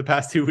 every day for the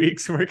past 2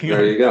 weeks working There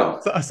on you go.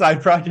 a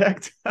side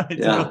project, I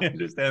Yeah, totally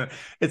understand.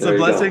 It's a there you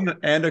blessing go.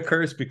 and a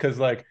curse because,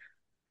 like,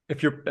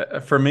 if you're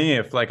for me,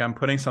 if like I'm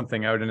putting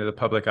something out into the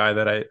public eye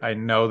that I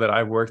know that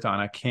I've worked on,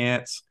 I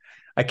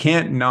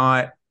can't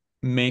not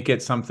make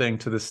it something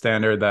to the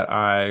standard that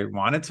I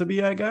want it to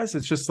be. I guess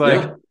it's just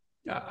like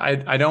Yeah.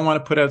 I don't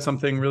want to put out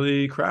something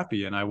really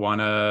crappy, and I want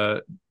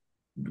to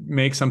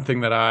make something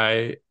that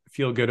I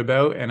feel good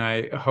about, and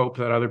I hope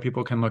that other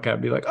people can look at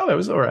and be like, oh, that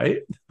was all right.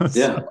 So,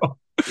 Yeah.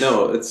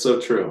 No, it's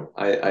so true.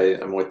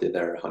 I'm with you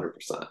there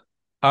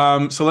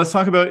 100%. so let's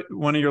talk about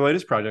one of your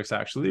latest projects,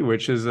 actually,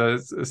 which is a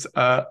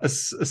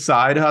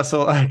side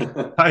hustle,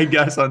 I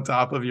guess, on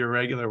top of your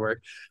regular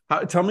work.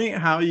 Tell me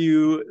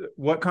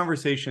what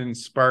conversation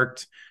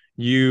sparked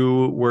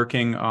you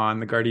working on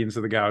the Guardians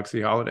of the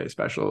Galaxy holiday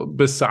special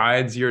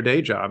besides your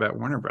day job at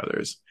Warner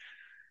Brothers?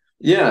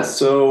 Yeah,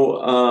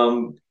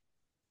 so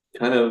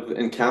kind of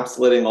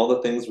encapsulating all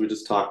the things we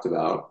just talked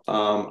about.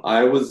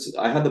 I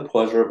had the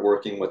pleasure of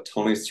working with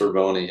Tony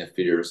Cervoni a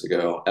few years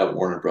ago at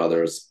Warner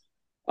Brothers,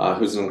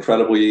 who's an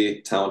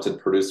incredibly talented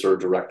producer,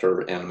 director,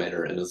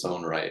 animator in his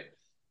own right.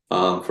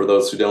 For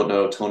those who don't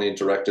know, Tony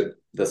directed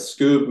the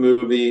Scoob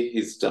movie.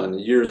 He's done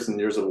years and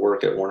years of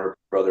work at Warner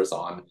Brothers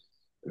on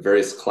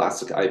various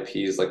classic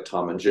IPs like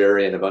Tom and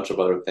Jerry and a bunch of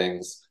other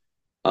things.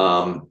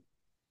 Um,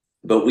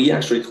 but we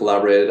actually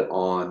collaborated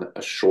on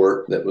a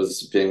short that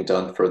was being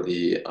done for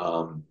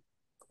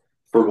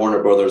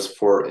Warner Brothers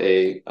for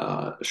a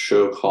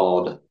show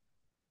called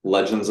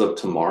Legends of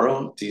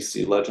Tomorrow,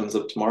 DC Legends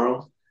of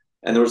Tomorrow.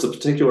 And there was a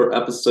particular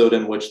episode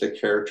in which the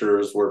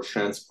characters were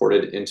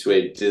transported into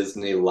a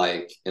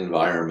Disney-like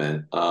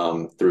environment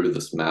through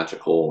this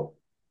magical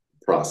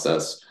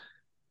process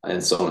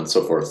and so on and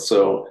so forth.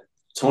 So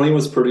Tony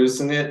was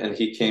producing it, and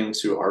he came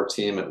to our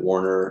team at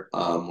Warner.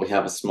 We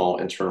have a small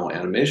internal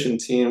animation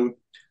team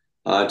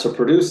to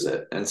produce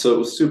it, and so it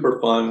was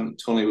super fun.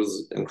 Tony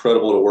was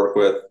incredible to work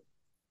with,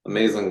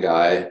 amazing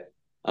guy.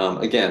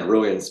 Again,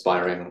 really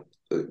inspiring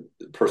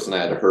person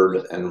I had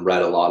heard and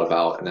read a lot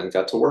about, and then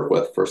got to work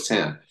with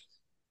firsthand.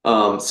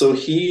 So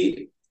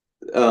he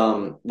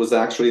was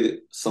actually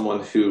someone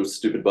who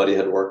Stupid Buddy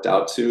had worked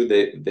out to.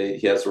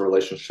 He has a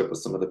relationship with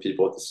some of the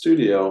people at the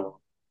studio,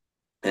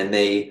 and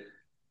they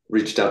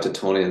reached out to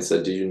Tony and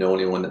said, "Do you know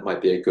anyone that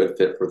might be a good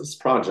fit for this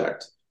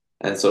project?"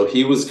 And so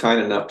he was kind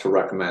enough to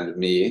recommend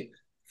me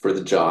for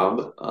the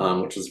job,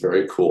 which was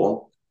very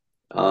cool.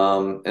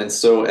 And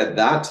so at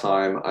that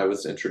time, I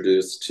was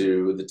introduced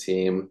to the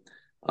team,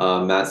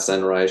 Matt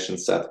Senreich and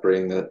Seth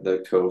Green,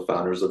 the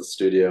co-founders of the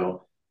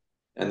studio,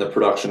 and the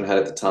production head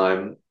at the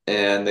time.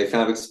 And they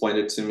kind of explained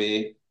it to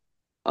me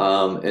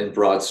in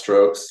broad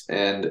strokes.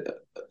 And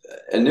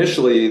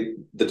initially,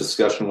 the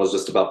discussion was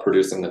just about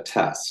producing a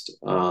test.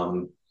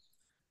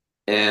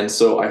 And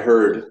so I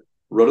heard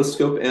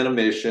rotoscope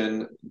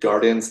animation,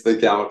 Guardians of the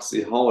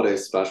Galaxy holiday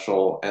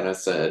special, and I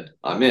said,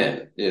 I'm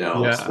in,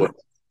 Yeah.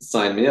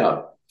 sign me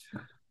up.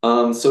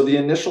 So the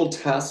initial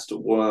test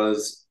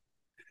was,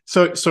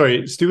 So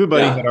sorry, Stupid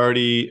Buddy had yeah,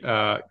 already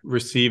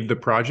received the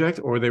project,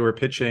 or they were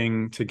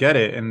pitching to get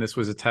it, and this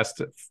was a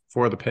test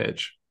for the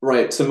pitch.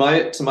 right. To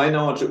my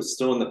knowledge, it was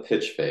still in the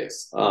pitch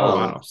phase. Oh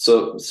wow.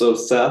 So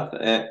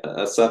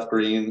Seth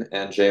Green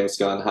and James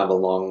Gunn have a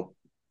long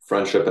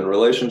friendship and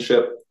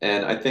relationship,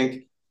 and I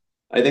think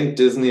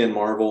Disney and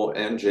Marvel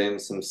and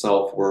James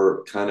himself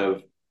were kind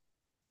of,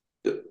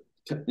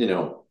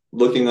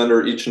 looking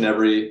under each and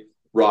every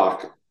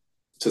rock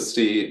to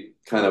see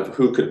kind of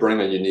who could bring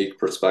a unique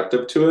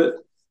perspective to it.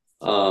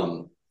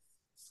 Um,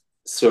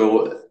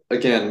 so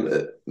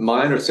again,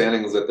 my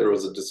understanding is that there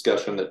was a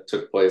discussion that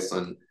took place,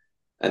 and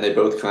they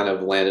both kind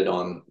of landed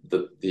on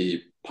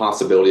the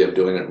possibility of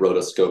doing it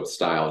rotoscope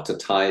style to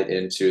tie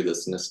into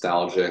this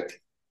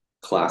nostalgic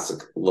classic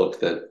look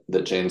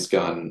that James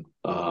Gunn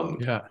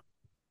Yeah.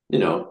 you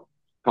know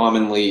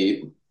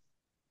commonly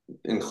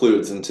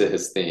includes into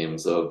his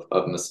themes of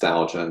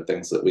nostalgia and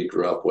things that we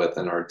grew up with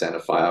and are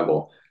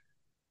identifiable.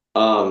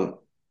 Um,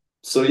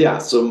 so yeah,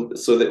 so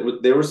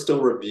they were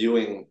still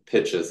reviewing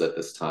pitches at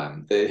this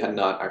time. They had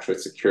not actually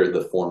secured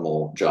the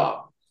formal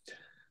job.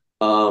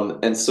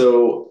 And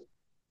so,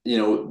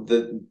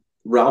 the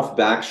Ralph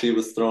Bakshi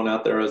was thrown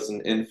out there as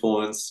an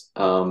influence.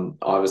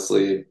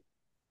 Obviously,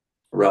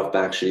 Ralph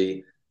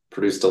Bakshi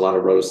produced a lot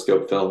of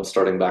rotoscope films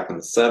starting back in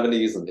the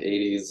 70s and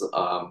 80s.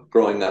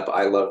 Growing up,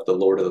 I loved the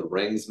Lord of the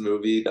Rings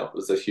movie. That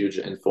was a huge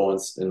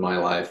influence in my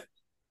life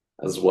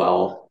as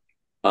well.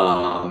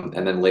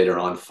 And then later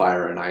on,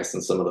 Fire and Ice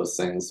and some of those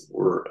things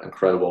were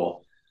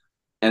incredible.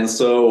 And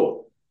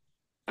so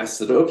I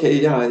said,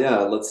 okay,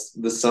 yeah,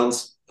 this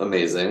sounds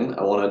amazing.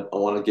 I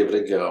want to give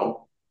it a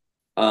go.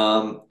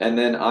 And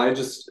then I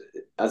just,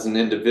 as an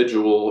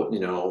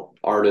individual,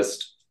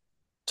 artist,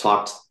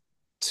 talked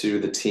to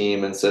the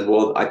team and said,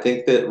 well, I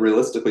think that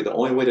realistically, the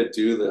only way to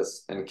do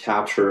this and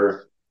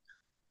capture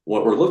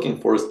what we're looking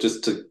for is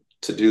just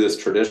to do this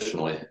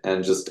traditionally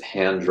and just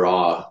hand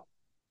draw,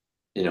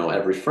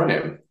 every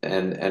frame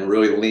and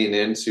really lean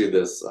into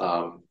this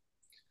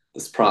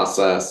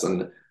process.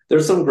 And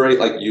there's some great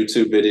like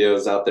YouTube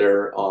videos out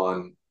there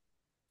on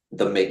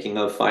the making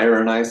of Fire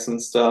and Ice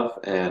and stuff.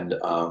 And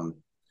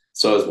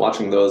so I was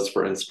watching those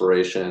for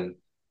inspiration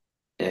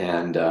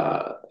and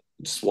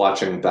just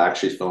watching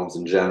Bakshi films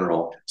in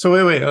general.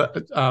 So wait.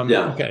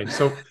 Yeah. Okay.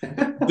 So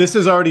this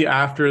is already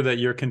after that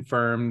you're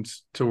confirmed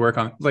to work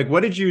on. Like,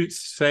 what did you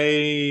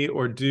say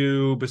or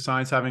do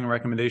besides having a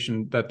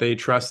recommendation that they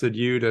trusted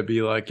you to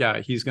be like, yeah,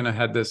 he's going to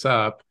head this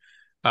up?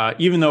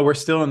 Even though we're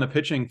still in the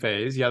pitching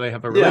phase, yeah, they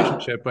have a Yeah,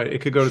 relationship, but it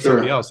could go to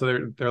somebody sure. else. So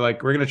they're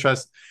like, we're gonna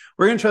trust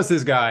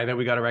this guy that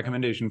we got a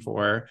recommendation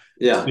for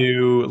Yeah,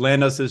 to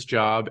land us this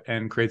job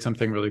and create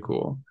something really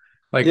cool.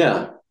 Like,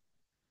 yeah.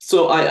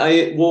 So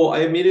well, I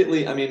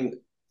immediately, I mean,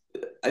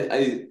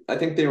 I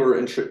think they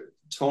were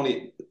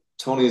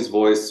Tony's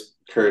voice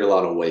carried a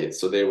lot of weight.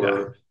 So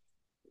yeah,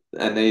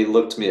 and they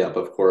looked me up,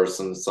 of course,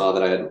 and saw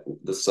that I had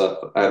the stuff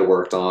I had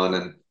worked on.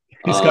 And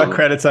he's got um,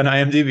 credits on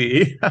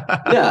IMDb.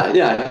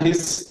 yeah,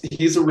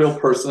 he's a real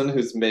person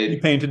who's He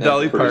made painted and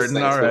Dolly produced Parton.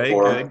 things All right,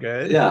 good, before.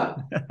 good. Yeah.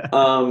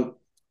 Um,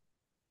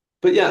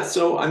 but yeah,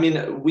 so I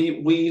mean,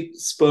 we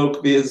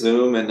spoke via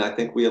Zoom, and I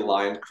think we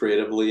aligned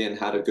creatively and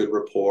had a good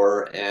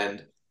rapport.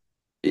 And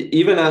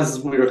even as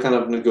we were kind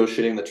of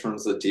negotiating the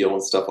terms of the deal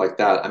and stuff like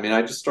that, I mean,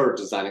 I just started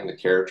designing the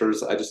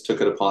characters. I just took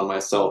it upon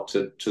myself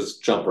to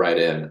just jump right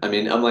in. I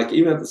mean, I'm like,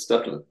 even if the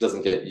stuff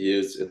doesn't get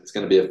used, it's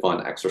going to be a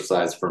fun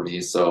exercise for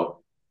me. So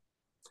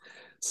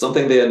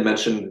something they had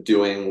mentioned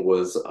doing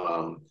was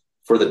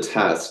for the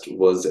test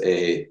was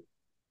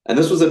and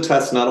this was a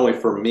test not only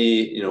for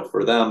me,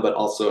 for them, but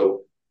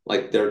also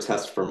like their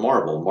test for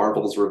Marvel.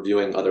 Marvel's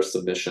reviewing other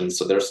submissions,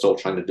 so they're still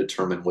trying to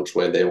determine which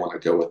way they want to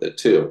go with it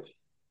too.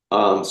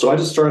 So I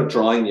just started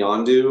drawing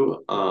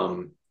Yondu.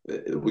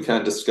 We kind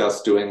of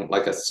discussed doing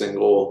like a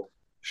single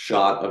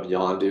shot of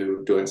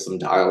Yondu doing some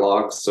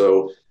dialogue.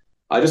 So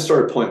I just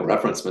started pulling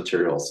reference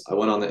materials. I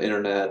went on the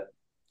internet.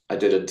 I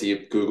did a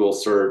deep Google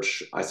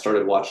search. I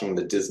started watching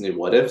the Disney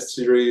What If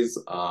series.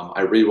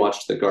 I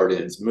rewatched the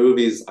Guardians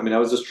movies. I mean, I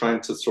was just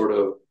trying to sort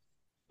of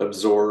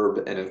absorb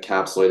and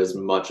encapsulate as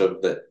much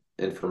of the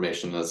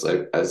information as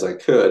I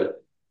could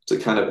to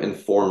kind of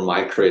inform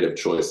my creative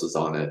choices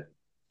on it.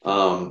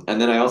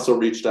 And then I also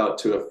reached out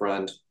to a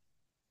friend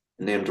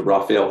named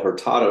Rafael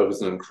Hurtado,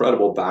 who's an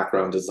incredible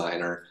background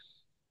designer.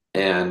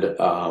 And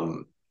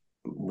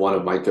one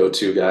of my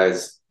go-to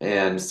guys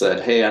and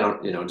said, "Hey, I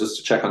don't, just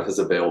to check on his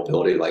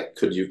availability, like,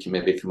 could you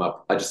maybe come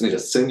up? I just need a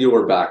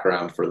singular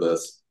background for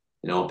this,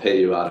 I'll pay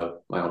you out of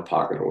my own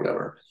pocket or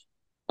whatever."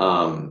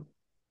 Um,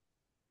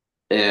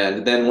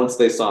 and then once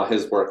they saw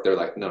his work, they're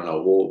like, "No,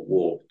 no,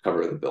 we'll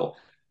cover the bill."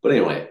 But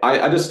anyway,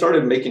 I just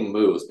started making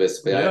moves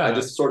basically. I Yeah,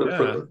 just sort of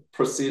yeah.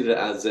 proceeded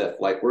as if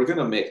like we're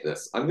gonna make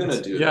this. I'm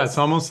gonna do It's this.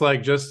 almost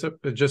like just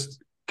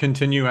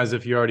continue as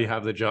if you already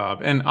have the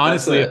job. And That's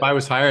honestly, if I it.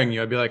 was hiring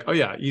you, I'd be like, oh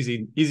yeah,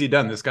 easy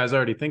done. This guy's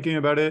already thinking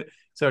about it.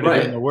 He's already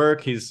doing the Right.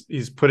 work.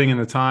 He's putting in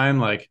the time,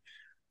 like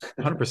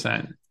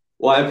 100%.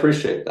 Well, I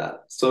appreciate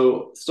that.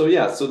 So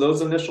yeah, so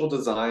those initial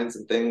designs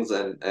and things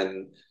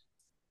and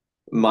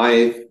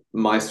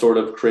my sort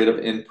of creative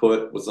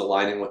input was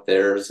aligning with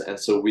theirs, and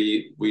so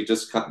we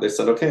just they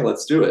said, okay,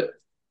 let's do it.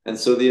 And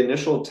so the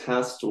initial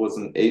test was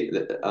an eight.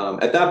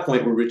 At that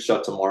point, we reached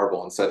out to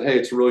Marvel and said,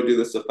 hey, to really do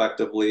this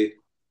effectively,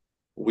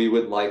 we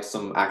would like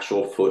some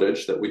actual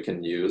footage that we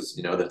can use,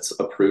 that's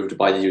approved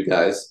by you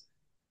guys.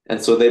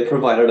 And so they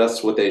provided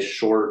us with a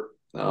short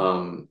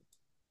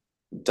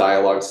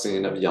dialogue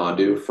scene of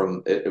Yondu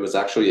from it was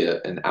actually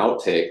an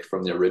outtake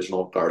from the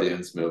original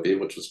Guardians movie,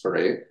 which was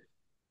great.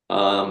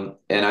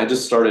 And I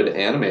just started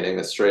animating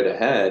it straight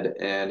ahead,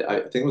 and I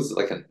think it was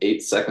like an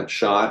 8-second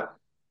shot.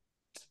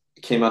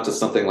 It came out to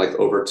something like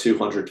over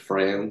 200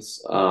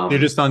 frames. You're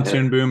just on And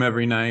Toon Boom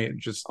every night.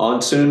 Just on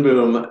Toon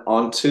Boom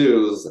on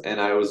twos,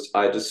 and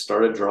I just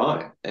started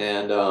drawing,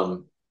 and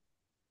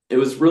it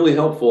was really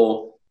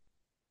helpful.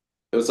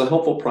 It was a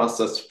helpful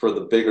process for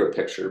the bigger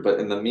picture, but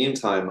in the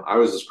meantime, I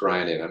was just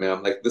grinding. I mean,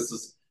 I'm like, this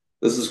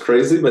is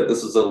crazy, but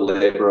this is a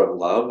labor of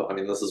love. I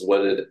mean, this is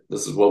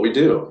what we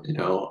do,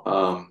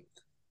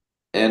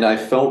 and I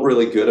felt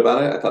really good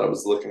about it. I thought it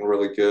was looking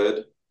really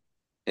good,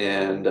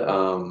 and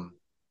and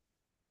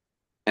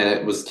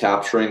it was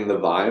capturing the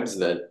vibes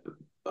that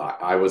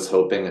I was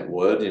hoping it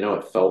would.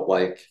 It felt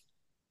like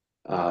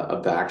a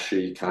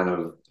Bakshi kind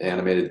of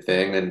animated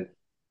thing, and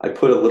I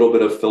put a little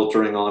bit of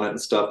filtering on it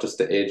and stuff just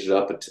to age it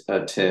up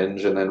a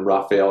tinge. And then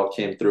Raphael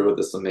came through with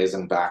this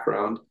amazing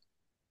background,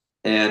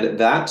 and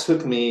that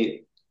took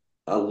me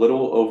a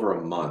little over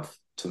a month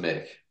to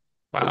make,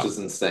 which wow. is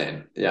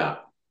insane. Yeah.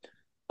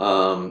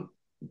 Um,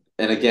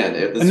 and again,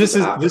 And this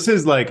was this after.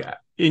 is like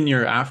in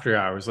your after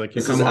hours. Like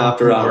you This is come home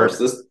after from hours.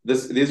 work,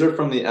 These are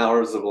from the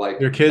hours of like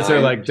your kids are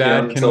like, 9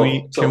 Dad, p.m. can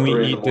we till 3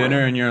 in the eat dinner?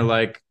 morning. And you're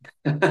like,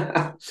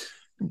 I'd,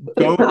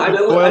 go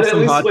boil I'd at some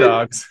least hot wait.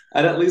 dogs.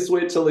 I'd at least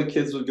wait till the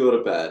kids would go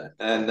to bed,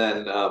 and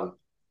then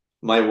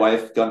my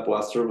wife, God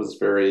bless her, was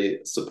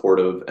very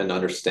supportive and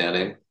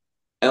understanding,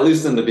 at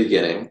least in the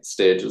beginning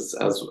stages,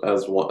 as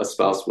a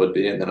spouse would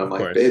be. And then I'm Of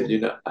like, course.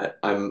 babe,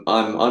 I'm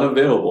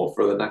unavailable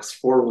for the next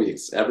 4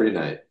 weeks every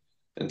night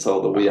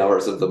until the wee Wow.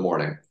 hours of the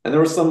morning. And there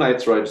were some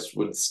nights where I just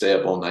would stay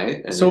up all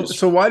night, and you So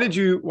just why did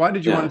you want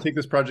yeah. to take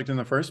this project in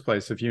the first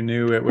place if you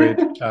knew it would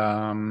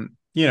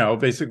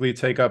basically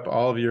take up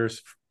all of your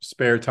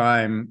spare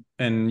time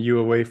and you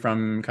away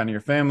from kind of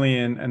your family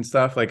and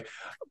stuff? Like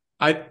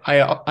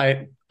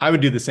I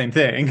would do the same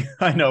thing.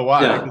 I know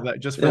why, Yeah, because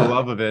just for the yeah,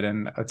 love of it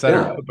and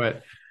etc. yeah.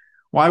 But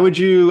why would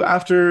you,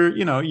 after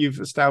you've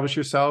established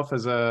yourself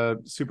as a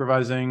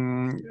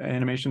supervising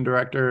animation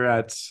director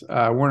at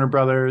Warner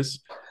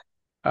Brothers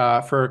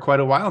for quite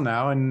a while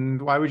now,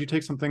 and why would you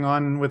take something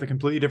on with a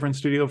completely different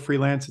studio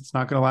freelance? It's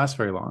not going to last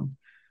very long.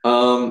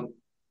 Um,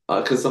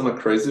 because I'm a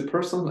crazy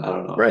person. I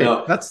don't know. Great.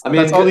 No, That's I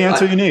that's mean, all the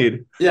answer you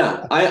need.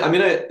 yeah,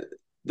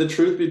 the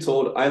truth be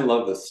told, I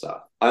love this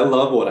stuff. I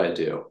love what I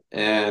do,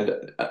 and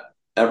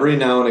every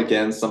now and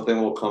again, something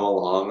will come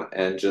along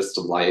and just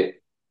light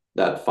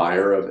that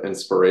fire of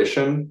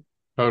inspiration.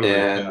 Totally.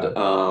 And Yeah.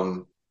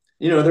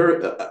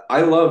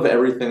 I love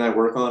everything I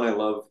work on. I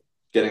love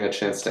getting a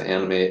chance to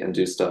animate and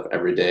do stuff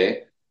every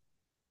day.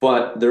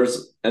 But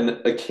there's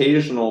an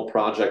occasional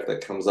project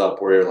that comes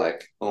up where you're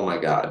like, oh my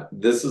God,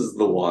 this is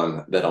the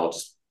one that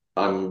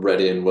I'm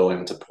ready and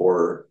willing to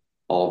pour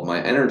all of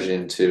my energy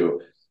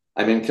into.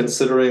 I mean,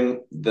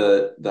 considering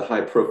the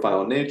high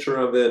profile nature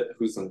of it,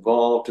 who's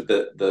involved,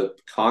 the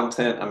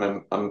content,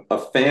 I'm a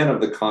fan of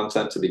the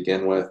content to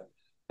begin with.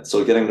 And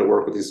so getting to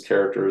work with these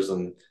characters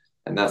and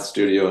that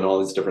studio and all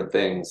these different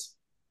things,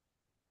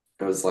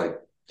 it was like,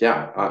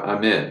 yeah,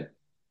 I'm in.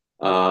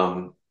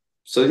 Um,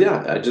 so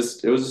yeah, it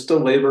was just a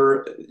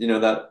labor,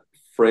 that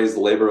phrase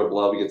labor of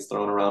love gets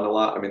thrown around a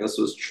lot. I mean, this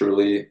was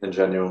truly and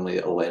genuinely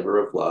a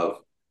labor of love.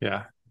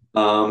 Yeah.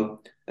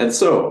 And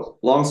so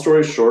long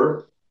story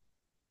short,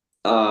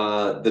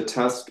 the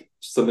test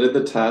submitted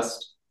the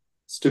test.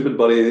 Stupid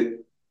Buddy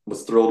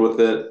was thrilled with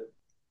it.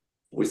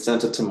 We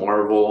sent it to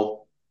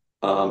Marvel.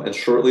 And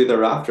shortly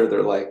thereafter,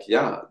 they're like,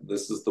 yeah,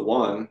 this is the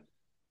one.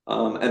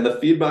 And the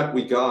feedback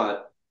we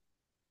got,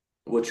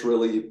 which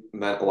really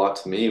meant a lot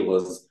to me,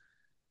 was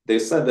they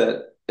said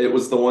that it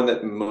was the one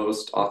that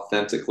most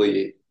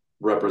authentically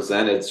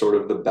represented sort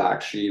of the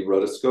Bakshi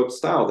rotoscope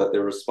style that they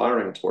were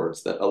aspiring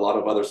towards. That a lot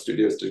of other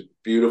studios did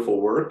beautiful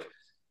work,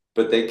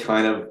 but they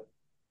kind of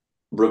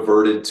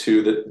reverted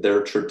to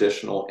their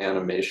traditional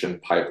animation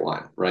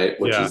pipeline, right?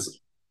 Yeah.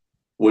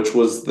 Which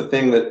was the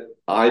thing that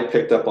I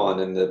picked up on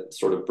in the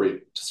sort of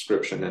brief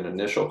description and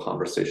initial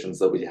conversations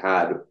that we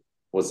had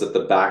was that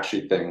the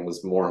Bakshi thing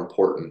was more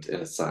important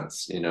in a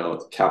sense,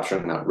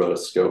 capturing that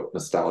rotoscope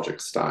nostalgic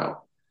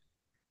style.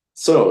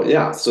 So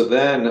yeah, so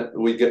then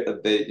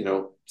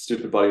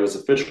Stupid Buddy was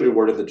officially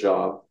awarded the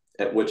job,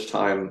 at which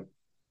time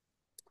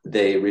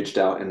they reached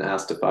out and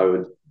asked if I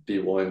would be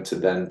willing to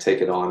then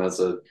take it on as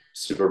a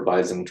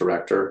supervising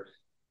director.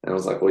 And I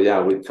was like, well,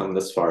 yeah, we've come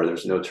this far.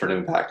 There's no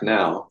turning back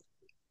now,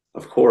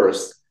 of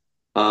course.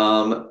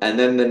 And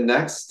then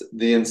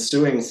the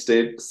ensuing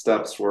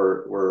steps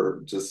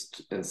were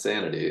just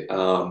insanity.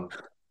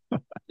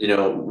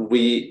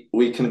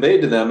 We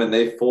conveyed to them, and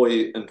they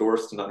fully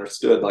endorsed and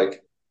understood,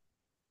 like,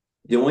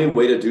 the only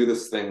way to do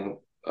this thing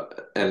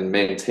and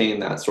maintain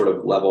that sort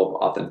of level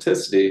of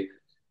authenticity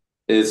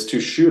is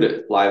to shoot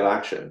it live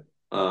action.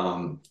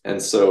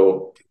 And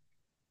so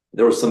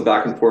there was some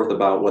back and forth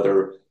about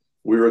whether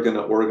we were going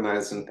to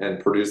organize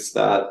and produce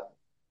that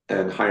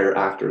and hire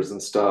actors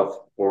and stuff,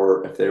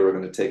 or if they were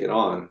going to take it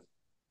on.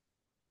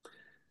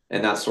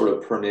 And that sort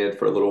of permeated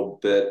for a little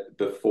bit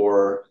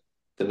before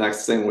the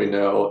next thing we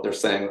know, they're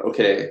saying,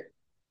 okay,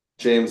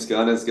 James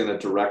Gunn is going to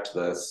direct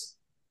this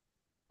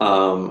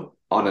on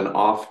an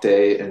off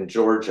day in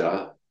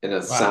Georgia in a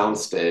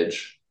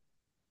soundstage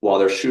while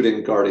they're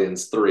shooting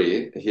Guardians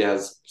 3. He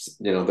has,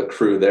 the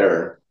crew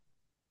there.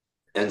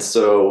 And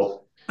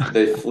so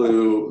they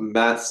flew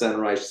Matt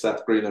Senreich,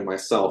 Seth Green, and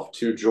myself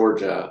to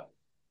Georgia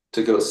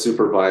to go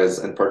supervise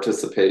and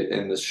participate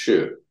in this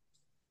shoot,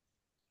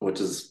 which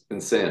is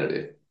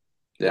insanity.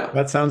 Yeah.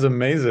 That sounds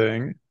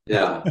amazing.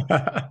 Yeah.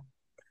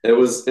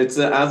 It's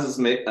as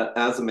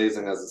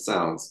amazing as it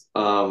sounds.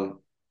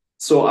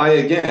 So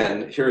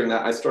again, hearing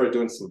that, I started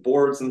doing some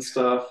boards and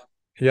stuff.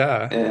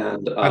 Yeah.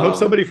 And I hope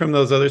somebody from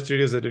those other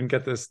studios that didn't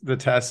get the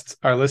test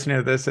are listening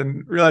to this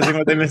and realizing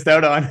what they missed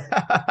out on.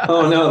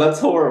 Oh no, that's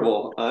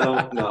horrible. I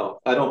don't know.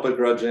 I don't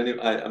begrudge any.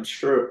 I'm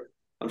sure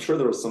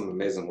there was some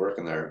amazing work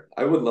in there.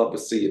 I would love to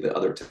see the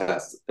other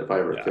tests if I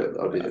ever could.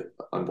 That would be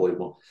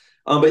unbelievable.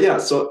 But yeah,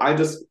 so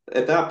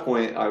at that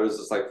point, I was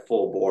just like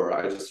full bore.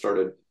 I just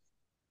started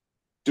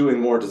doing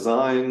more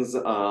designs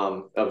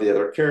of the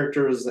other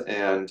characters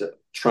and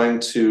trying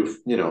to,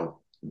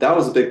 that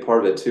was a big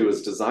part of it too,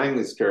 is designing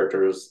these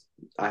characters.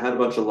 I had a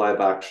bunch of live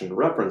action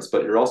reference,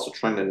 but you're also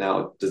trying to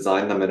now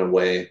design them in a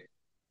way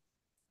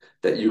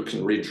that you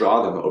can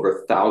redraw them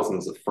over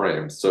thousands of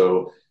frames.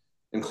 So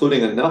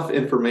including enough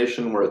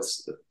information where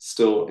it's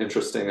still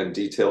interesting and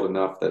detailed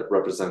enough that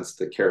represents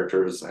the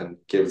characters and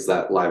gives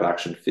that live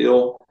action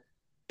feel,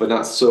 but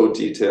not so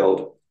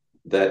detailed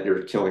that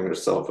you're killing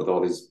yourself with all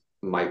these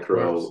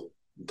micro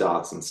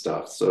dots and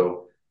stuff.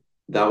 So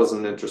that was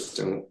an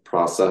interesting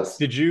process.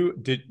 Did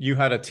you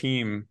had a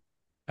team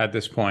at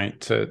this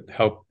point to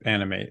help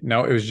animate?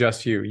 No, it was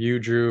just you. You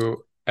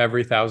drew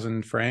every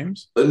 1,000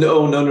 frames?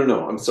 No.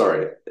 I'm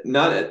sorry.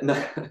 Not at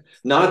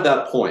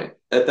that point.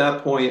 At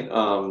that point,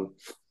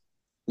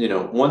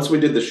 once we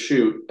did the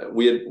shoot,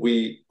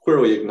 we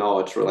clearly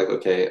acknowledged, we're like,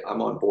 okay,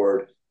 I'm on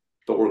board,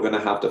 but we're going to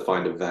have to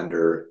find a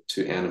vendor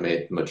to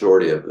animate the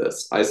majority of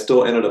this. I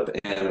still ended up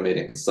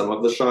animating some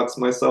of the shots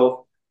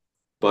myself,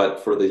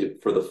 but for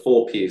the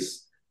full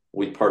piece,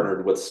 we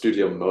partnered with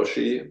Studio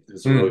Moshi,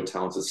 who's a really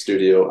talented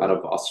studio out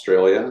of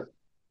Australia.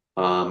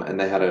 And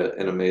they had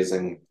an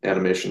amazing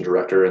animation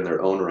director in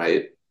their own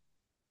right,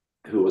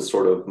 who was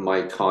sort of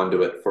my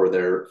conduit for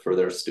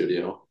their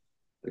studio,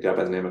 a guy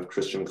by the name of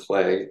Christian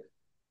Clegg.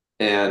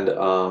 And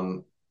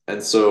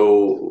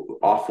so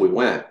off we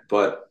went.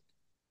 But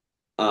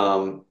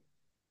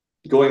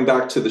going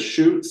back to the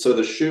shoot, so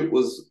the shoot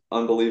was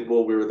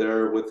unbelievable. We were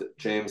there with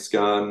James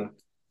Gunn.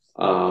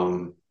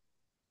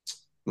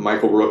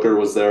 Michael Rooker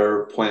was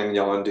there playing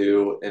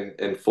Yondu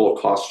in full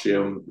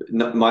costume,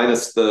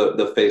 minus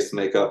the face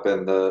makeup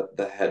and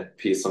the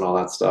headpiece and all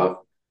that stuff.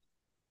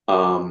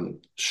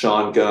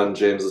 Sean Gunn,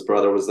 James's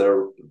brother, was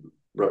there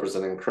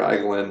representing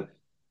Kraglin.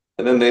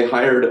 And then they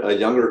hired a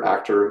younger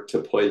actor to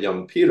play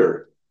young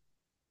Peter.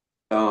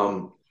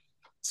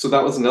 So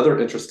that was another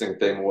interesting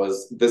thing,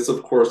 was this,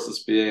 of course, is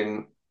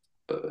being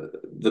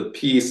the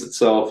piece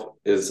itself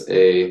is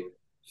a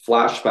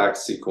flashback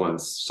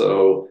sequence.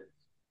 So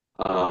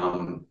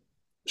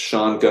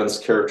Sean Gunn's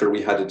character,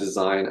 we had to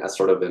design as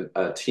sort of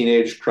a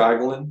teenage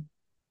Kraglin.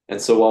 And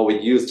so while we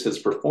used his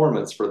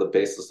performance for the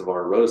basis of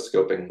our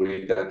rotoscoping,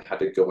 we then had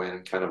to go in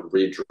and kind of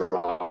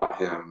redraw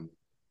him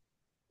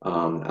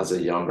as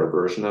a younger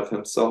version of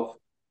himself,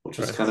 which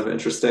was kind of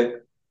interesting.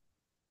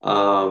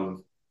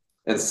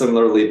 And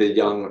similarly, the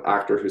young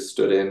actor who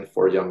stood in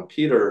for young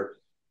Peter,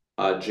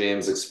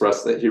 James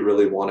expressed that he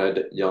really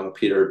wanted young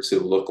Peter to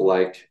look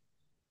like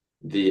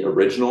the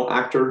original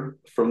actor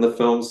from the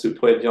films who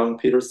played young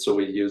Peter. So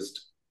we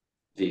used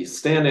the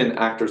stand-in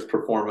actor's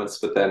performance,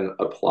 but then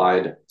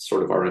applied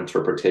sort of our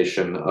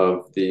interpretation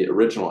of the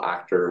original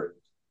actor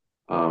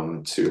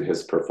to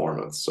his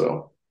performance.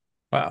 So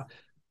wow,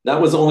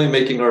 that was only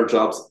making our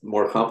jobs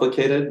more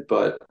complicated,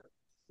 but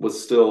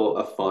was still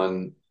a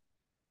fun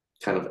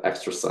kind of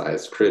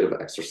exercise, creative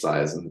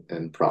exercise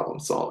in problem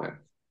solving.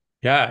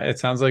 Yeah, it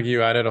sounds like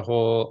you added a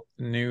whole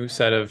new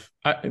set of.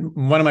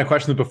 One of my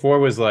questions before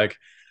was like,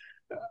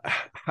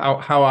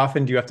 how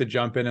often do you have to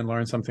jump in and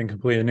learn something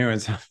completely new?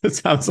 And it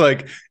sounds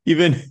like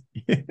even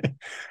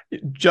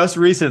just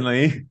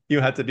recently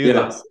you had to do Yeah,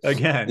 this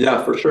again,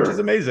 yeah, for which is sure.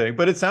 amazing.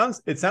 But it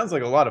sounds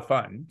like a lot of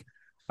fun.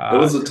 It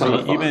was a To ton me,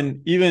 of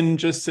fun. even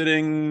just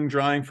sitting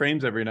drawing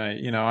frames every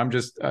night, I'm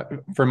just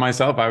for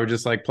myself, I would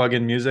just like plug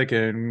in music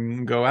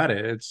and go at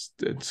it.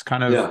 It's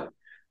kind of Yeah,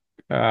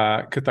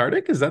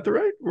 cathartic. Is that the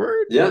right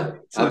word? yeah,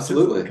 To just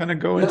absolutely. kind of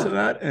go into Yeah,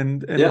 that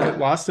and get yeah,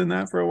 lost in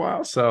that for a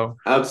while. So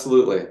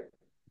absolutely.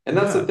 And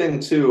that's the yeah, thing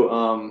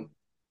too.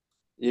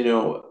 You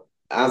know,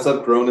 as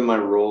I've grown in my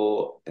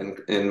role and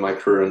in my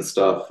career and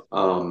stuff,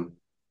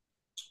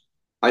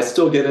 I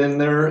still get in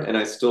there and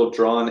I still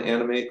draw and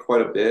animate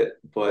quite a bit,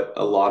 but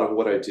a lot of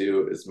what I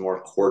do is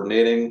more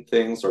coordinating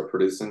things or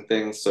producing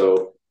things.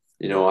 So,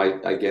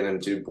 I get and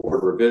do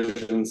board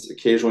revisions,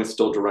 occasionally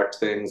still direct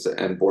things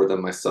and board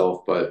them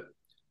myself, but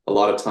a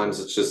lot of times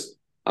it's just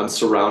I'm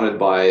surrounded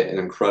by an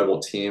incredible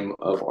team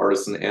of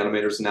artists and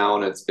animators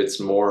now, and it's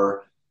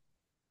more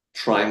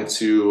trying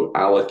to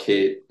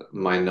allocate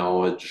my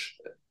knowledge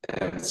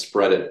and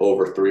spread it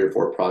over 3 or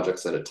 4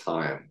 projects at a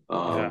time.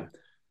 yeah,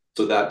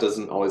 So that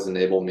doesn't always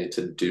enable me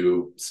to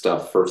do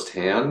stuff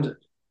firsthand.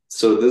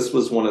 So this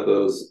was one of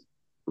those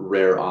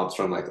rare ops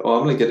where I'm like, oh,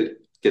 I'm gonna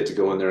get to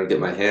go in there and get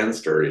my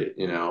hands dirty,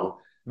 and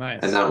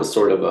nice. that was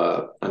sort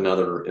of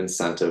another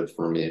incentive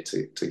for me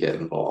to get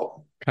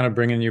involved. Kind of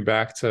bringing you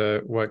back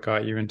to what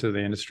got you into the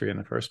industry in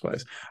the first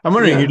place. I'm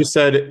wondering, you Yeah. just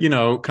said,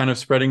 kind of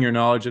spreading your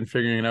knowledge and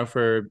figuring it out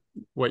for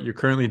what you're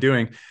currently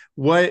doing.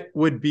 What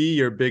would be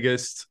your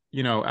biggest,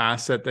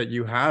 asset that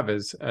you have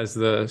as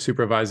the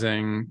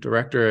supervising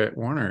director at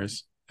Warner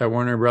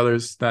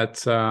Brothers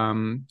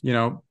that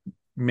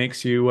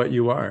makes you what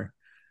you are?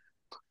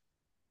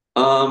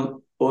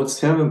 Well, it's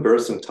kind of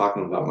embarrassing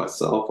talking about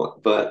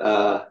myself,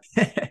 but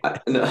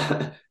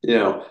no,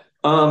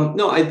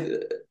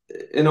 no,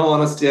 in all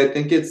honesty, I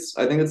think it's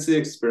the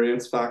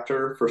experience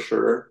factor for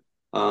sure.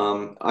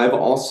 I've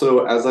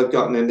also, as I've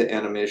gotten into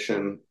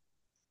animation,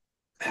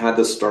 had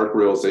the stark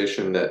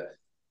realization that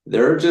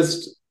there are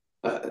just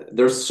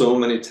there's so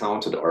many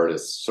talented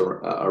artists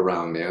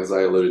around me, as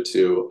I alluded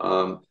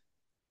to.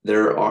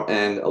 There are,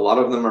 and a lot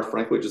of them are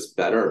frankly just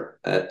better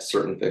at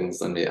certain things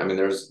than me. I mean,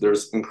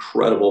 there's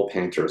incredible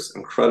painters,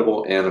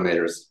 incredible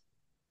animators,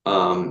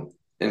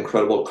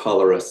 incredible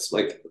colorists,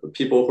 like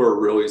people who are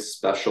really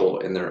special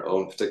in their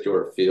own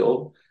particular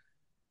field.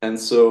 And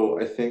so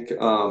I think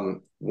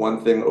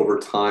one thing over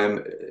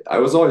time, I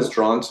was always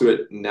drawn to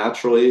it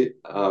naturally.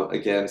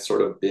 Again,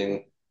 sort of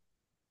being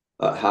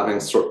having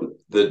sort of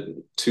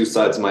the two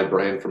sides of my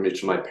brain from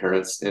each of my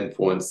parents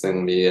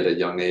influencing me at a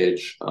young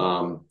age.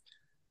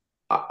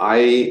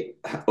 I,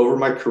 over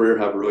my career,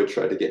 have really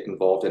tried to get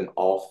involved in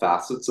all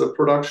facets of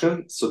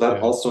production. So that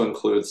Yeah. also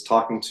includes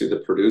talking to the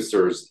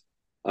producers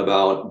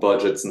about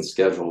budgets and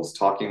schedules,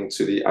 talking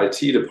to the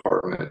IT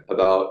department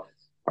about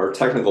our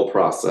technical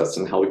process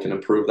and how we can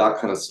improve that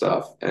kind of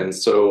stuff. And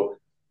so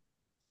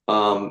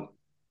um,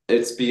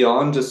 it's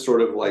beyond just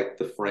sort of like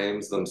the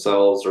frames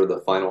themselves or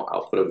the final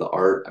output of the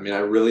art. I mean, I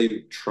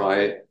really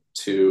try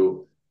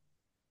to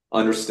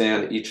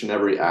understand each and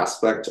every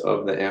aspect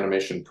of the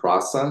animation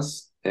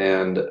process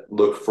and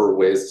look for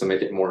ways to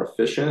make it more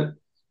efficient,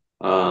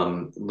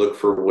 look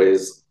for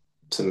ways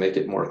to make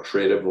it more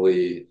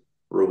creatively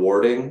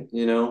rewarding,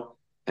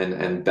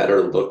 and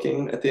better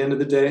looking at the end of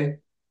the day.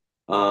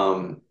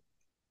 Um,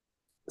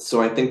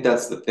 so I think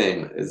that's the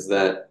thing is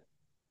that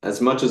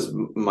as much as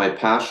my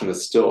passion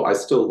is still, I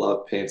still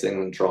love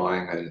painting and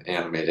drawing and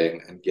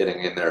animating and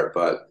getting in there,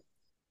 but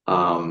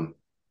um,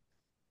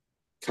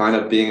 kind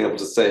of being able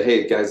to say,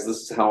 hey guys, this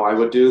is how I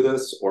would do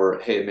this, or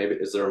hey, maybe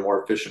is there a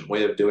more efficient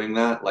way of doing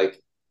that?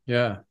 Like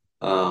Yeah.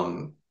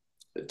 um,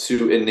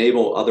 to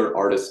enable other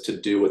artists to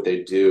do what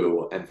they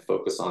do and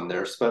focus on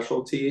their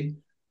specialty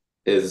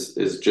is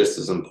just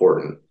as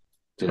important,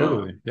 you know?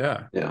 Totally.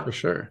 Yeah, Yeah. for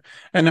sure.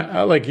 And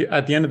like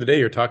at the end of the day,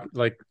 you're talking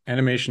like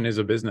animation is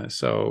a business.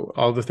 So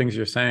all the things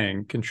you're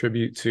saying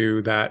contribute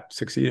to that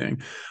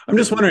succeeding. I'm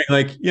just Mhm. wondering,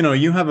 like,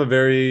 you have a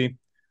very,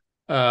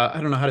 I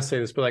don't know how to say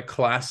this, but like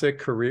classic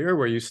career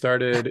where you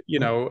started,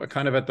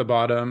 kind of at the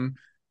bottom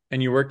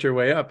and you worked your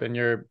way up and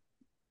you're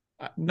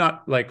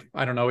not like,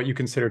 I don't know what you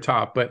consider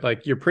top, but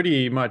like you're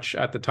pretty much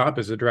at the top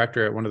as a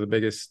director at one of the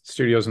biggest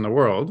studios in the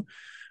world.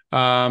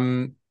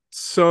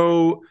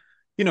 So,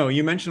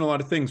 you mentioned a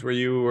lot of things where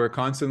you were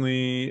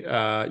constantly,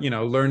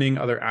 learning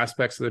other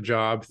aspects of the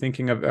job,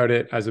 thinking about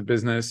it as a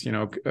business,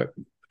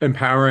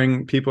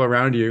 empowering people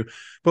around you.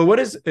 But what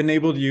has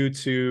enabled you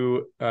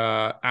to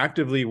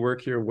actively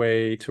work your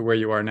way to where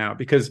you are now?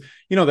 Because,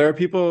 there are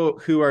people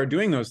who are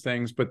doing those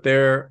things, but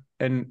they're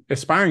and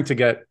aspiring to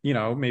get,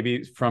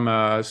 maybe from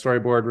a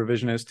storyboard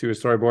revisionist to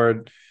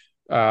storyboard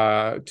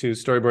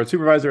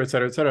supervisor, et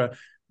cetera, et cetera,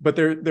 but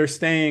they're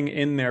staying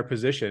in their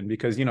position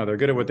because they're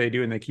good at what they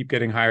do and they keep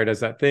getting hired as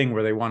that thing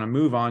where they want to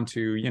move on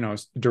to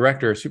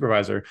director or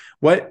supervisor.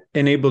 What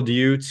enabled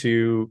you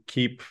to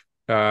keep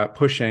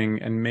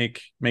pushing and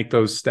make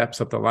those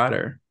steps up the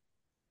ladder?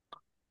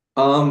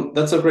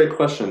 That's a great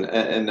question,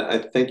 and I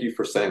thank you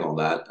for saying all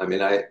that. I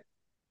mean, I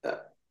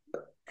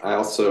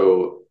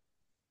also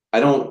I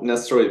don't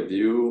necessarily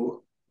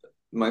view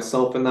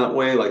myself in that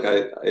way. Like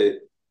I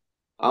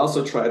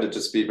also try to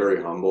just be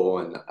very humble,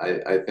 and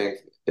I think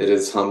it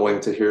is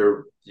humbling to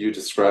hear you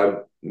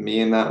describe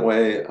me in that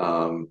way.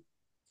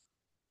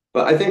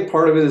 But I think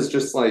part of it is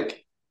just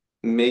like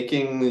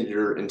making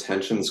your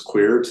intentions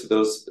clear to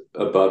those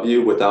above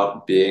you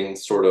without being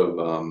sort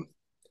of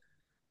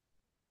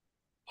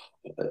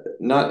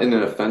not in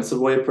an offensive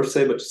way per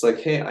se, but just like,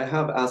 hey, I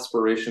have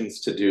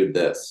aspirations to do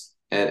this.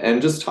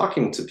 And just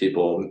talking to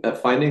people,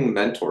 finding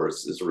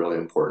mentors is really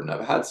important.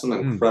 I've had some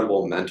Mm.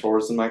 incredible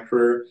mentors in my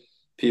career,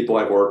 people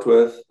I've worked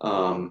with.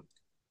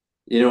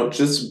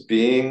 Just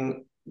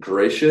being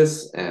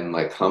gracious and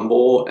like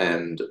humble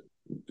and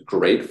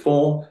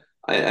grateful.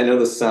 I know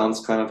this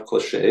sounds kind of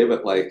cliche,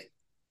 but like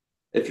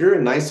if you're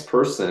a nice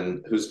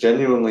person who's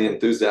genuinely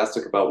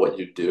enthusiastic about what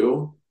you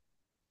do,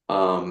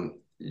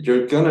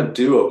 you're gonna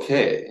do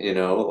okay,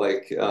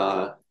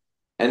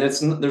 and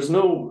there's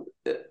no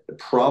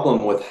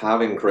problem with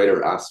having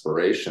greater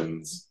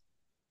aspirations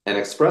and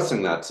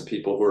expressing that to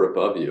people who are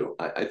above you.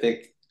 I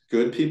think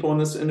good people in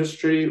this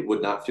industry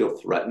would not feel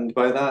threatened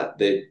by that.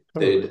 They'd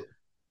Totally.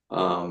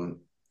 um,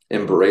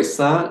 embrace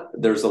that.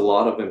 There's a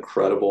lot of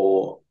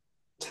incredible,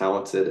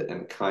 talented,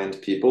 and kind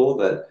people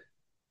that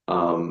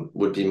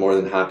would be more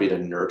than happy to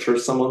nurture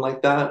someone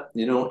like that,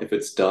 if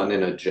it's done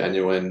in a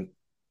genuine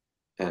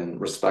and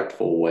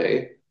respectful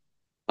way.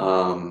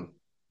 Um,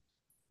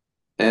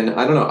 and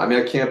I don't know. I mean,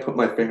 I can't put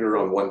my finger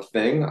on one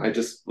thing. I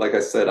just, like I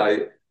said,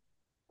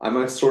 I'm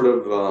a sort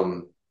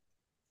of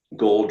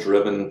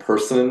goal-driven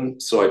person,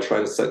 so I try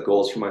to set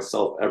goals for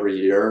myself every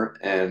year,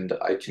 and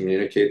I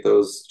communicate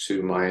those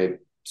to my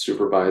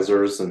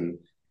supervisors, and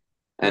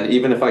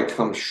even if I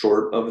come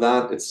short of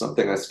that, it's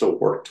something I still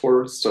work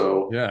towards.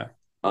 So Yeah.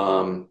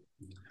 um,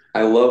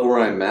 I love where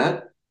I'm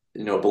at.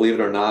 Believe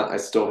it or not, I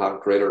still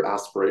have greater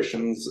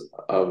aspirations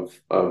of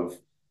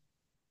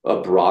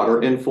a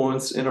broader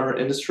influence in our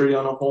industry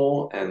on a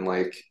whole, and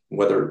like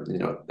whether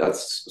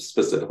that's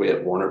specifically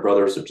at Warner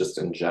Brothers or just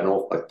in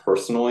general, like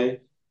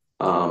personally.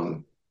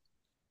 Um,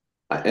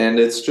 and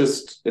it's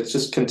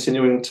just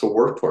continuing to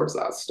work towards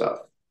that stuff,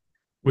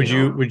 you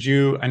know. Would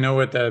you, I know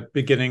at the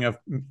beginning of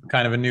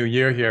kind of a new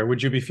year here,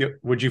 would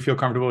you feel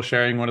comfortable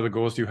sharing one of the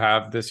goals you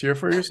have this year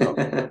for yourself?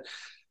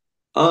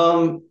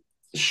 Um,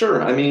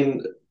 sure. I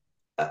mean,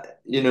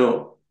 you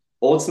know,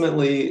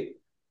 ultimately,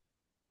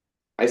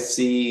 I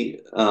see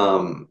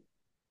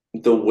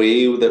the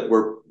way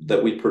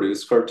that we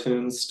produce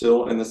cartoons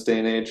still in this day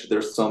and age.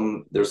 There's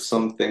some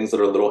things that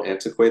are a little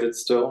antiquated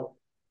still,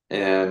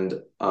 and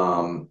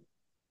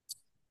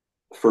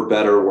for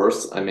better or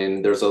worse, I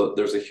mean, there's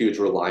a huge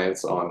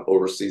reliance on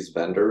overseas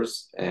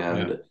vendors, Yeah.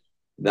 and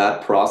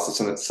that process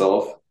in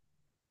itself,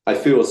 I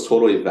feel is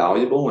totally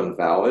valuable and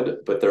valid,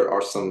 but there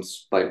are some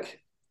like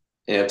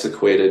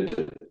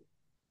antiquated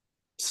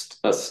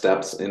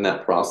steps in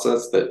that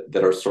process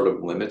that are sort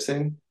of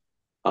limiting.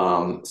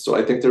 So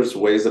I think there's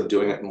ways of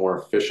doing it more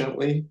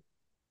efficiently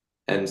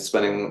and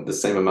spending the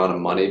same amount of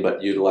money,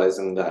 but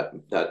utilizing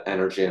that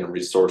energy and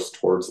resource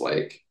towards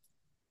like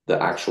the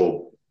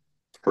actual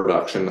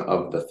production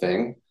of the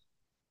thing.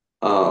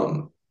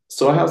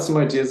 So I have some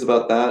ideas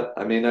about that.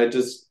 I mean, I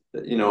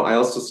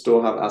also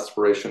still have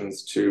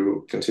aspirations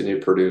to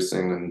continue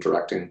producing and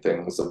directing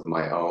things of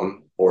my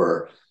own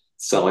or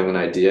selling an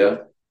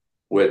idea,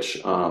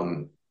 which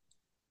no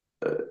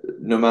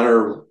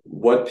matter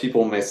what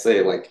people may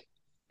say, like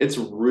it's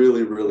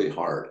really, really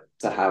hard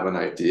to have an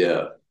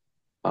idea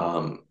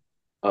um,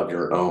 of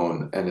your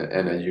own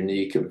and a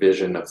unique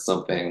vision of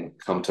something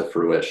come to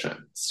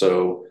fruition.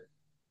 So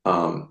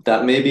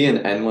that may be an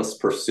endless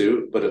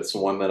pursuit, but it's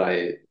one that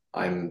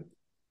I'm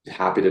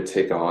happy to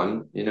take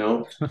on.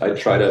 I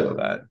try I feel to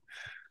that.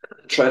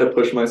 try to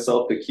push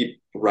myself to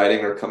keep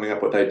writing or coming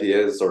up with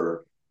ideas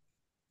or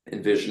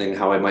envisioning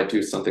how I might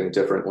do something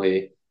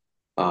differently.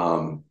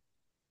 Um,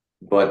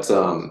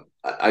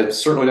 I'm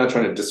certainly not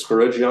trying to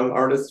discourage young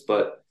artists,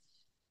 but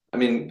I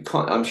mean,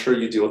 I'm sure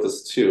you deal with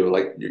this too.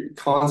 Like you're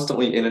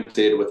constantly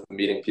inundated with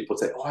meeting people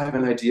say, "Oh, I have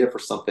an idea for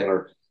something,"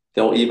 or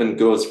they'll even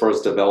go as far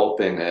as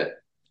developing it.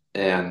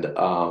 And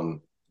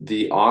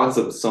the odds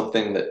of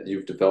something that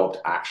you've developed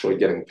actually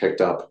getting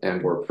picked up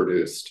and or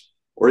produced,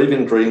 or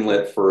even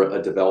greenlit for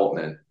a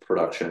development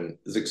production,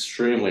 is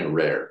extremely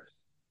rare.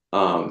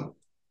 Um,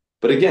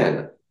 but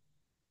again,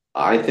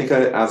 I think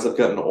as I've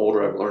gotten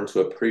older, I've learned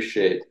to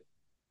appreciate.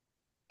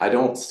 I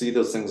don't see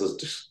those things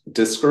as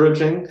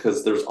discouraging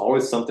because there's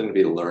always something to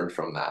be learned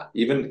from that.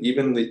 Even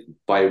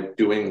by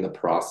doing the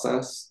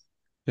process,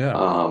 Yeah.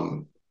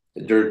 um,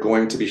 you're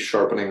going to be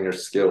sharpening your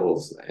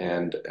skills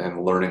and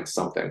learning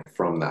something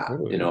from that,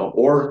 Totally.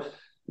 Or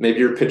maybe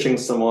you're pitching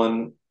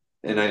someone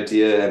an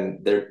idea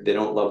and they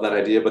don't love that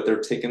idea, but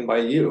they're taken by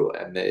you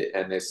and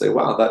they say,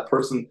 "Wow, that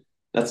person."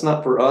 That's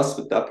not for us,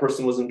 but that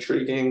person was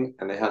intriguing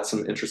and they had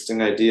some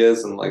interesting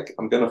ideas, and like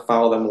I'm gonna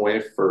file them away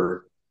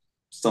for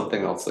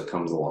something else that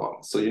comes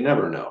along. So you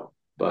never know.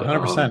 But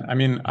 100%. I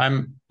mean,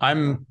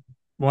 I'm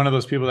one of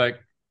those people that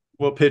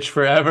will pitch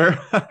forever.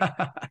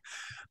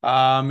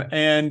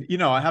 And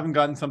I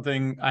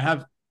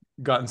have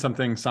gotten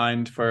something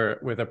signed for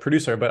with a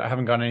producer, but I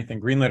haven't gotten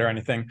anything greenlit or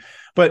anything.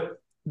 But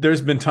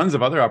there's been tons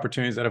of other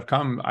opportunities that have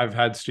come. I've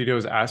had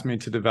studios ask me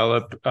to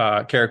develop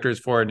characters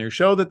for a new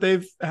show that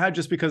they've had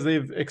just because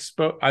they've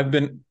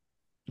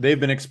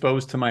been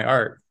exposed to my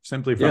art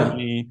simply from yeah,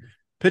 me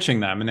pitching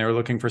them, and they were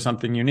looking for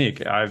something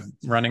unique. I'm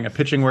running a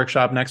pitching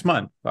workshop next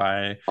month. I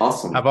have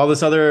awesome. all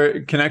this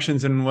other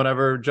connections and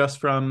whatever just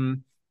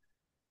from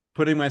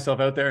putting myself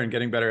out there and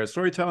getting better at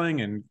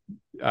storytelling and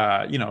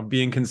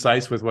being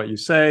concise with what you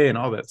say and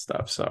all that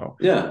stuff. So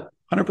Yeah,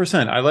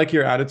 100%. I like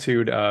your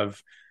attitude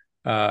of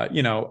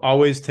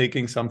always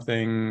taking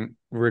something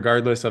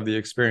regardless of the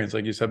experience,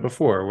 like you said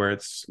before, where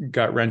it's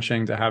gut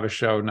wrenching to have a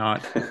show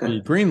not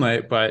be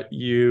greenlit, but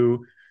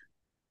you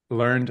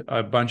learned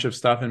a bunch of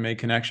stuff and made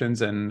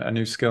connections and a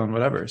new skill and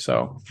whatever.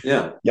 So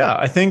yeah, yeah,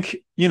 I think,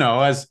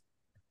 as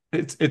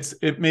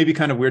it may be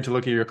kind of weird to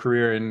look at your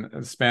career in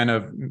a span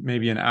of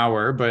maybe an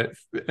hour, but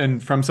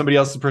and from somebody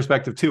else's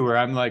perspective too, where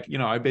I'm like,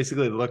 I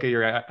basically look at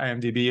your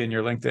IMDb and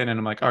your LinkedIn and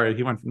I'm like, all right,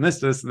 he went from this,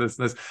 this, this,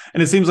 this.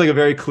 And it seems like a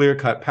very clear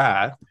cut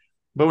path.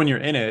 But when you're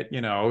in it,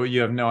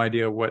 you have no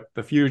idea where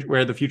the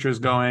future is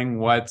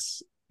going,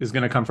 is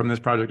going to come from this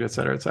project, et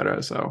cetera, et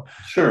cetera. So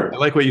I sure.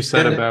 like what you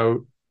said And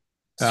about,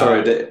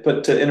 sorry,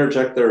 but to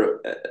interject there,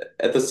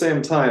 at the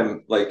same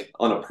time, like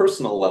on a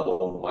personal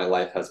level, my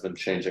life has been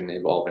changing and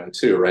evolving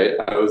too, right?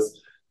 I was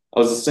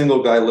a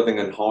single guy living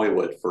in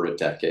Hollywood for a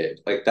decade.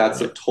 Like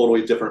that's a yeah,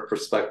 totally different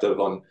perspective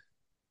on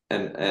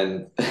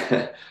and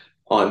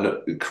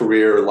on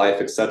career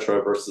life,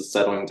 etc., versus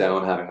settling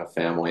down, having a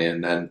family,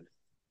 and then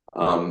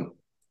um,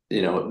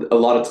 a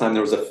lot of time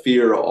there was a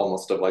fear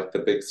almost of like the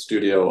big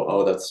studio,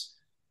 oh, that's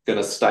going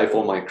to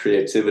stifle my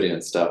creativity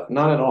and stuff.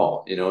 Not at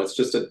all. It's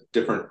just a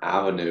different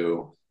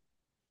avenue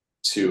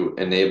to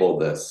enable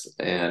this.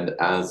 And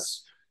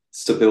as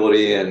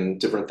stability and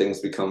different things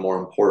become more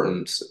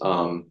important,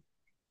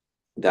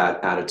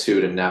 that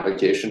attitude and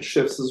navigation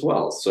shifts as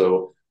well.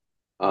 So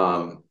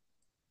um,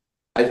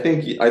 I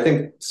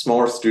think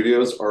smaller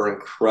studios are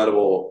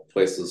incredible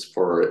places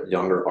for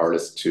younger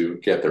artists to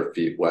get their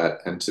feet wet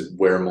and to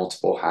wear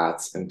multiple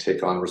hats and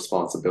take on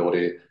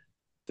responsibility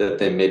that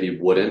they maybe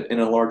wouldn't in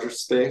a larger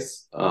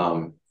space.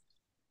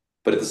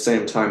 But at the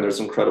same time, there's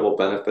incredible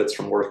benefits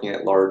from working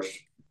at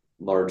large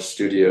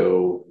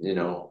studio,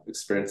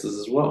 experiences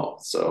as well.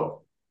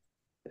 So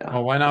yeah,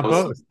 well, why not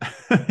both?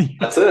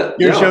 that's it.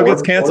 Your Yeah, show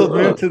gets or canceled,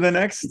 move both. to the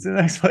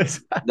next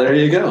place. There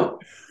you go.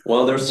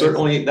 Well, there's Amazing.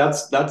 certainly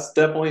that's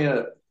definitely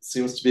a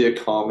seems to be a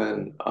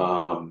common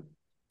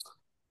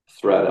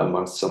thread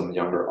amongst some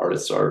younger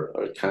artists are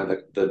kind of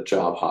the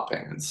job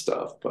hopping and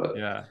stuff. But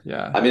Yeah,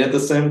 yeah, I mean, at the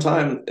same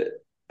time,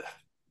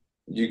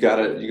 you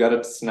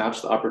gotta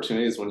snatch the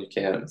opportunities when you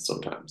can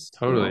sometimes,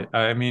 totally.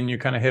 I mean, you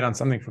kind of hit on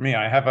something for me.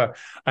 I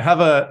have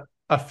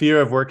a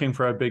fear of working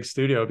for a big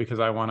studio because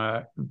I want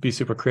to be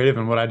super creative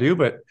in what I do,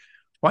 but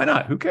why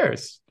not? Who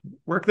cares?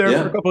 Work there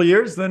for a Yeah, couple of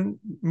years, then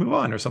move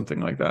on or something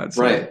like that.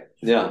 So right.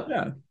 Yeah.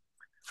 yeah.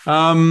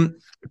 Um,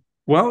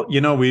 well,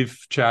 we've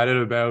chatted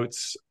about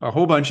a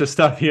whole bunch of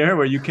stuff here,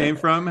 where you came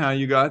from, how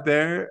you got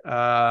there,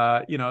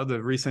 the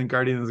recent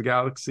Guardians of the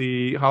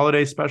Galaxy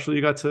holiday special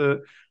you got to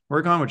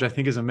work on, which I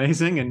think is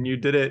amazing. And you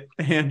did it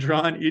hand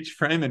drawn each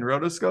frame in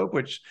rotoscope,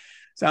 which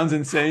sounds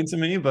insane to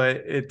me, but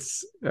it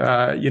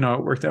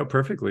worked out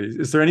perfectly.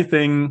 Is there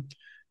anything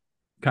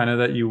kind of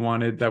that you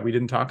wanted that we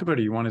didn't talk about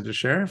or you wanted to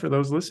share for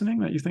those listening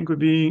that you think would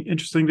be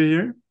interesting to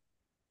hear?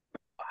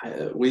 I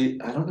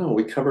don't know.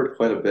 We covered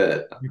quite a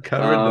bit. You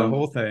covered the Um,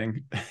 whole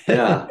thing.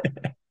 yeah,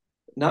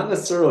 not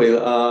necessarily.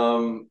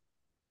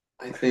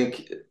 I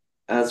think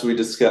as we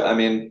discuss, I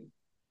mean,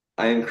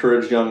 I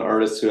encourage young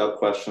artists who have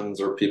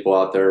questions or people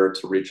out there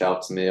to reach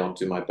out to me. I'll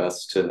do my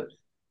best to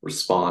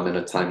respond in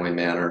a timely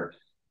manner.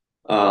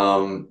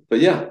 But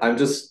yeah,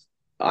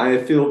 I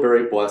feel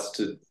very blessed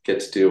to get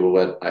to do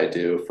what I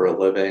do for a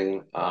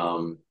living.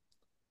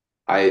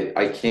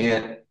 I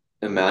can't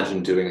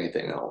imagine doing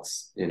anything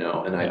else, and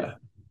Yeah.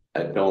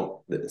 I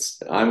don't,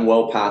 I'm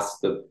well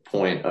past the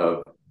point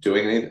of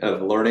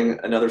of learning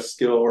another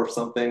skill or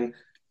something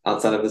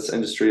outside of this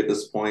industry at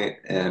this point.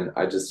 And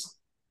I just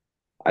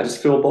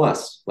feel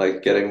blessed,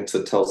 like getting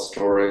to tell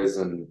stories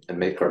and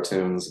make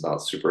cartoons about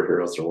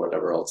superheroes or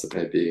whatever else it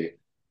may be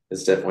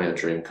is definitely a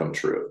dream come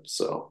true.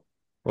 So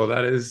Well,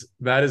 that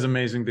is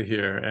amazing to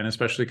hear, and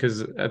especially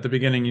because at the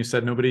beginning you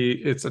said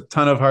it's a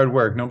ton of hard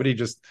work. Nobody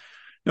just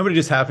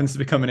happens to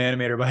become an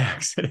animator by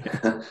accident.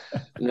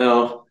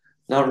 no,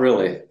 not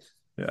really.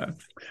 Yeah.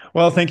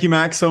 Well, thank you,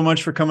 Max, so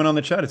much for coming on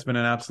the chat. It's been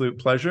an absolute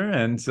pleasure,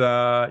 and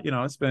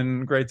it's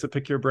been great to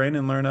pick your brain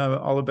and learn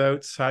all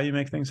about how you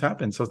make things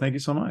happen. So thank you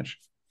so much.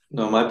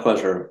 No, my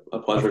pleasure. A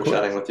Of pleasure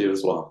chatting course. with you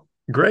as well.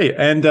 Great.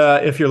 And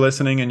if you're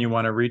listening and you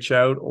want to reach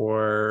out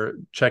or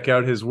check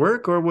out his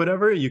work or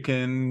whatever, you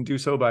can do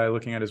so by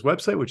looking at his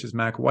website, which is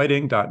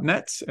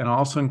macwhiting.net. And I'll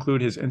also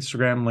include his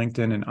Instagram,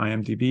 LinkedIn, and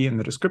IMDb in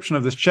the description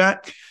of this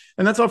chat.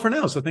 And that's all for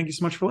now. So thank you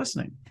so much for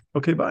listening.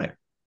 Okay, bye.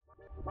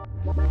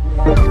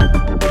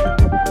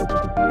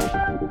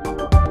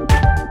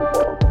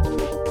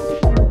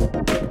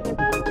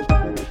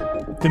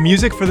 The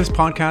music for this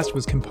podcast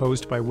was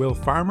composed by Will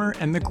Farmer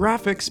and the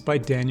graphics by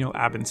Daniel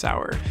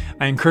Abensauer.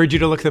 I encourage you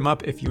to look them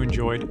up if you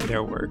enjoyed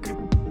their work.